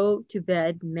can go to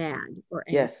bed mad or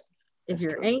angry. Yes. If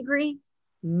you're true. angry,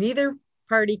 neither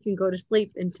party can go to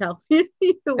sleep until you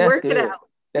That's work good. it out.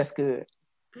 That's good.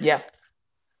 Yeah,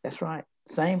 that's right.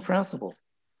 Same principle.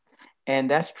 And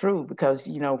that's true because,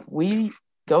 if we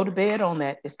go to bed on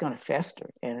that, it's going to fester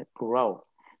and grow.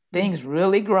 Things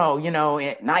really grow,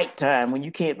 at nighttime when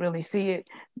you can't really see it.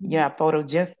 Yeah, what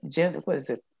is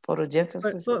it?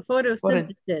 Photosynthesis?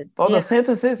 Photosynthesis.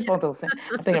 Photosynthesis? Yeah.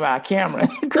 I'm thinking about a camera.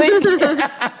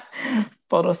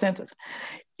 Photosynthesis.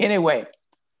 Anyway,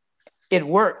 it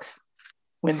works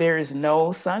when there is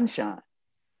no sunshine.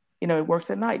 It works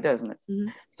at night, doesn't it? Mm-hmm.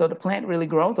 So the plant really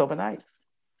grows overnight.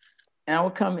 And I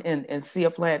would come in and see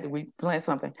a plant, we plant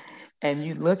something, and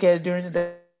you look at it during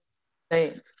the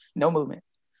day, no movement.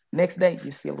 Next day,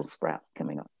 you see a little sprout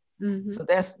coming up. Mm-hmm. So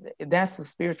that's the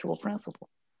spiritual principle.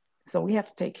 So we have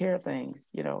to take care of things,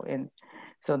 and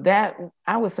so that,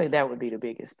 I would say that would be the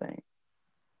biggest thing.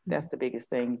 That's the biggest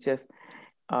thing. Just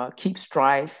keep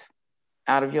strife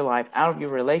out of your life, out of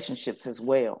your relationships as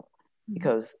well,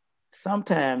 because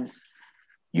sometimes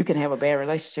you can have a bad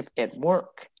relationship at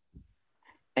work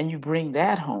and you bring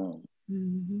that home.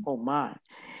 Oh my.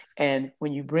 And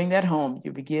when you bring that home,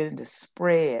 you begin to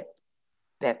spread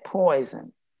that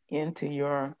poison into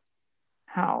your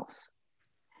house.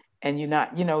 And you're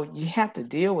not, you have to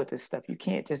deal with this stuff. You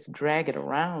can't just drag it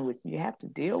around with you. You have to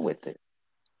deal with it.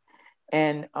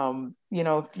 And,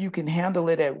 if you can handle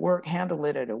it at work, handle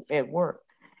it at work.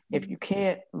 If you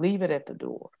can't, leave it at the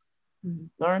door.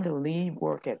 Learn to leave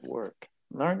work at work.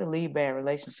 Learn to leave bad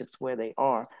relationships where they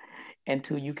are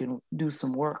until you can do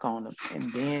some work on them,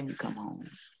 and then you come home.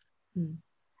 I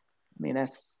mean,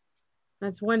 that's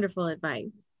wonderful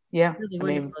advice. Yeah.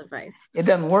 Really wonderful advice. It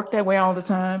doesn't work that way all the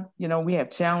time. We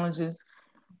have challenges.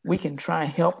 We can try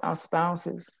and help our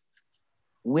spouses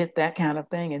with that kind of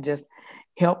thing and just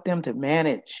help them to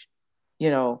manage,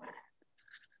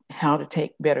 how to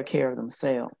take better care of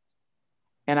themselves.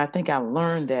 And I think I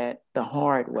learned that the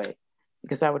hard way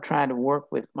because I would try to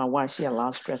work with my wife. She had a lot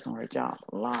of stress on her job,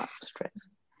 a lot of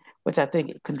stress, which I think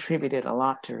it contributed a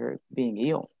lot to her being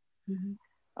ill.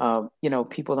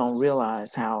 People don't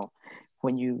realize how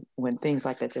when things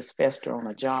like that just fester on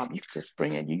a job, you can just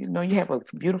bring it, you have a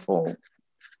beautiful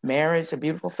marriage, a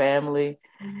beautiful family,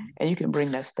 and you can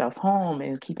bring that stuff home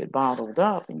and keep it bottled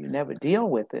up and you never deal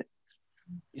with it.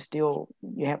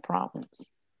 You have problems.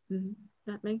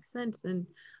 That makes sense. And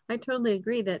I totally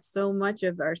agree that so much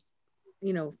of our,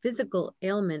 physical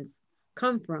ailments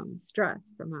come from stress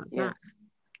from outside.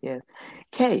 Yes.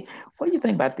 Kay, what do you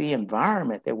think about the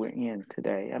environment that we're in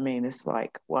today? I mean, it's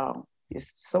like, wow,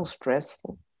 it's so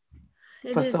stressful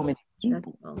for so many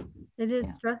people. It is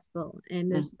stressful.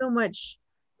 And there's so much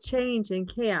change and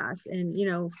chaos. And,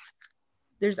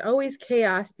 there's always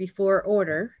chaos before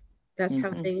order. That's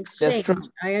how things change. That's true.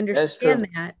 I understand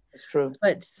that. That's true.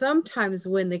 But sometimes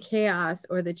when the chaos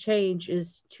or the change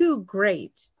is too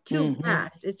great, too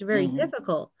fast, it's very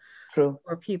difficult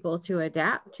for people to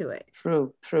adapt to it.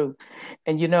 True.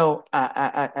 And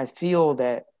I feel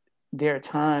that there are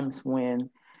times when,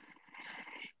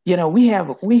 we have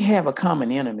a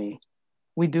common enemy.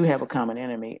 We do have a common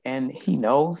enemy, and he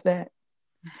knows that.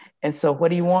 And so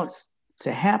what he wants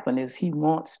to happen is he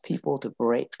wants people to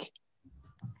break.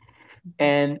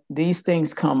 And these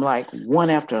things come like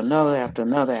one after another, after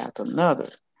another, after another.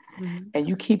 And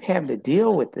you keep having to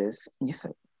deal with this. And you say,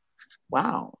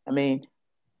 wow, I mean,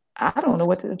 I don't know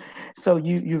what to do. So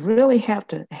you really have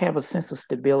to have a sense of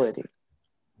stability.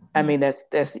 I mean,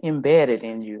 that's embedded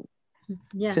in you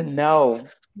to know,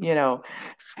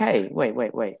 hey,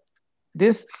 wait.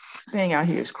 This thing out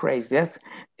here is crazy. It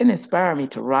inspired me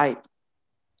to write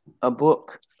a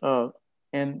book.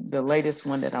 And the latest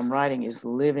one that I'm writing is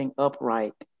Living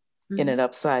Upright in an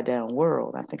Upside Down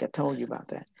World. I think I told you about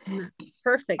that.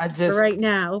 Perfect for right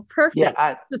now. Perfect.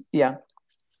 I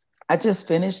just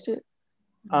finished it.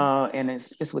 And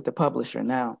it's with the publisher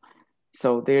now.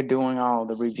 So they're doing all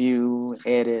the review,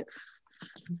 edit.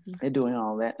 They're doing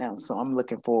all that now. So I'm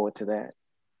looking forward to that.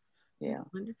 Yeah.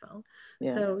 That's wonderful.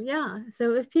 Yeah.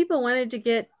 So if people wanted to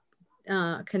get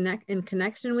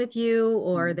connection with you,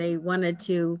 or they wanted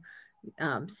to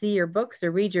see your books or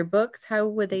read your books, how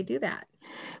would they do that?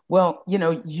 Well,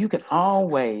 you can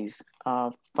always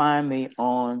find me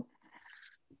on,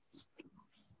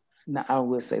 I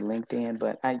would say LinkedIn,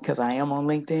 but because I am on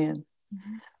LinkedIn.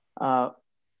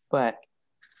 But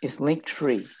It's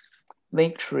Linktree,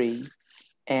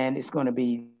 and it's going to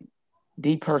be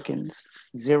D Perkins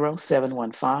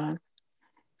 0715.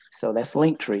 So that's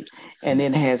Linktree, and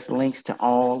then it has links to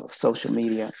all of social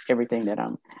media, everything that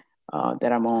I'm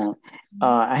on.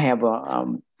 I have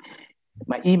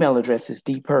my email address is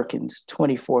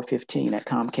dperkins2415 at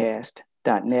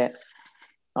comcast.net.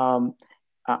 I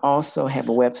also have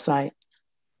a website,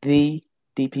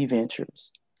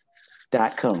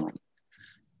 thedpventures.com.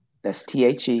 That's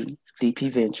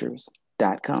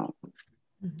thedpventures.com.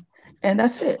 And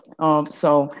that's it.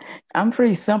 So I'm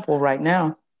pretty simple right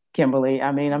now, Kimberly.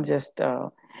 I mean, I'm just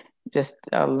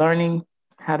learning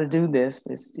how to do this.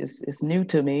 It's new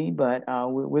to me, but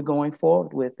we're going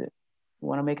forward with it. We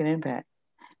want to make an impact.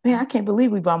 Man, I can't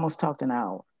believe we've almost talked an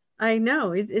hour. I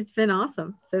know it's been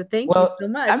awesome. So thank you Well, so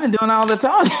much. I've been doing all the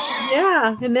talking.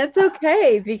 Yeah, and that's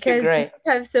okay You're because you great.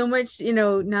 have so much,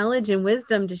 knowledge and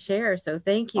wisdom to share. So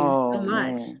thank you so Oh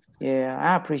much. man, yeah,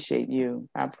 I appreciate you.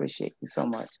 I appreciate you so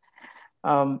much.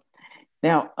 Um,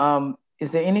 now,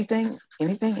 is there anything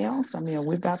else? I mean, are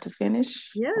we about to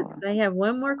finish? Yes, Or... I have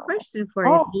one more question for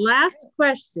you. Oh, Last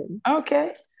question.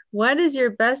 okay. What is your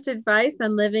best advice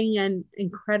on living an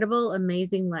incredible,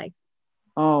 amazing life?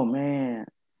 Oh man,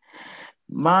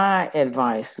 my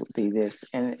advice would be this,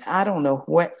 and I don't know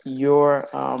what your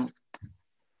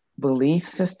belief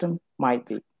system might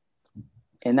be,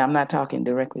 and I'm not talking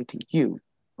directly to you,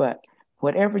 but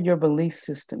whatever your belief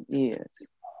system is,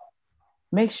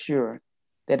 make sure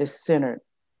that it's centered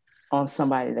on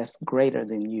somebody that's greater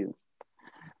than you.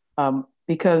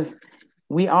 Because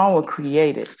we all were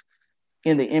created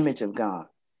in the image of God.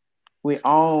 We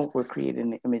all were created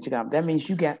in the image of God. That means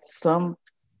you got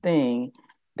something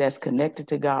that's connected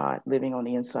to God living on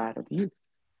the inside of you.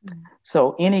 Mm-hmm.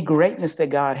 So any greatness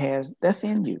that God has, that's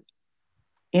in you.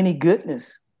 Any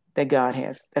goodness that God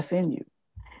has, that's in you.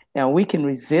 Now we can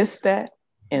resist that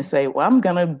and say, well, I'm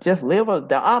going to just live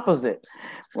the opposite.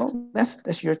 Well,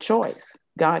 that's your choice.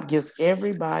 God gives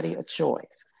everybody a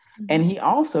choice. Mm-hmm. And he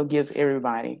also gives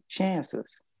everybody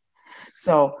chances.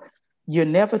 So you're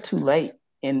never too late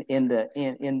in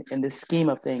the scheme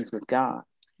of things with God.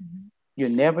 Mm-hmm. You're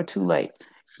never too late.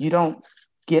 You don't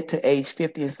get to age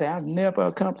 50 and say, I've never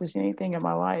accomplished anything in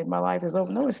my life. My life is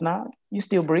over. No, it's not. You're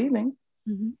still breathing.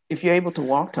 Mm-hmm. If you're able to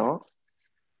walk, talk,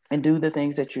 and do the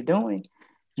things that you're doing,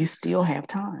 you still have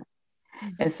time.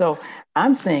 Mm-hmm. And so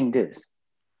I'm saying this,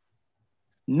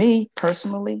 me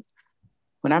personally,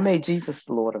 when I made Jesus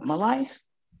the Lord of my life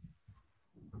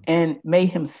and made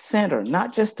him center,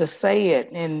 not just to say it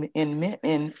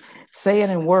in say it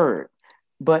in word,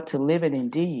 but to live it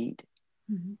in deed,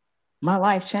 mm-hmm. my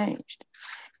life changed.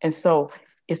 And so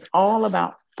it's all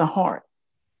about the heart.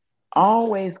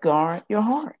 Always guard your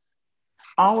heart.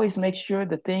 Always make sure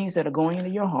the things that are going into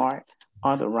your heart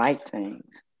are the right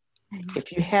things.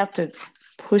 If you have to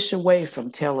push away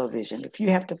from television, if you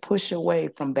have to push away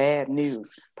from bad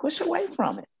news, push away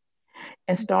from it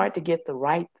and start to get the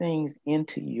right things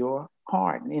into your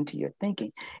heart and into your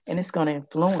thinking. And it's going to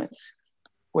influence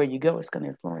where you go. It's going to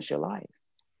influence your life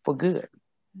for good.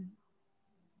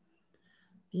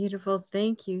 Beautiful.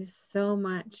 Thank you so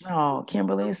much. Oh,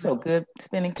 Kimberly, it's so good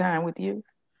spending time with you.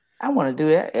 I want to do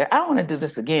it. I want to do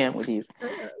this again with you.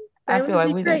 I feel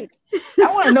like we did.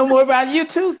 I want to know more about you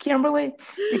too, Kimberly,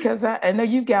 because I know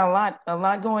you've got a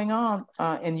lot going on,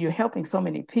 and you're helping so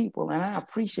many people, and I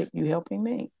appreciate you helping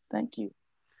me. Thank you.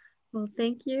 Well,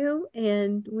 thank you,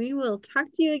 and we will talk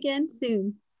to you again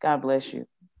soon. God bless you.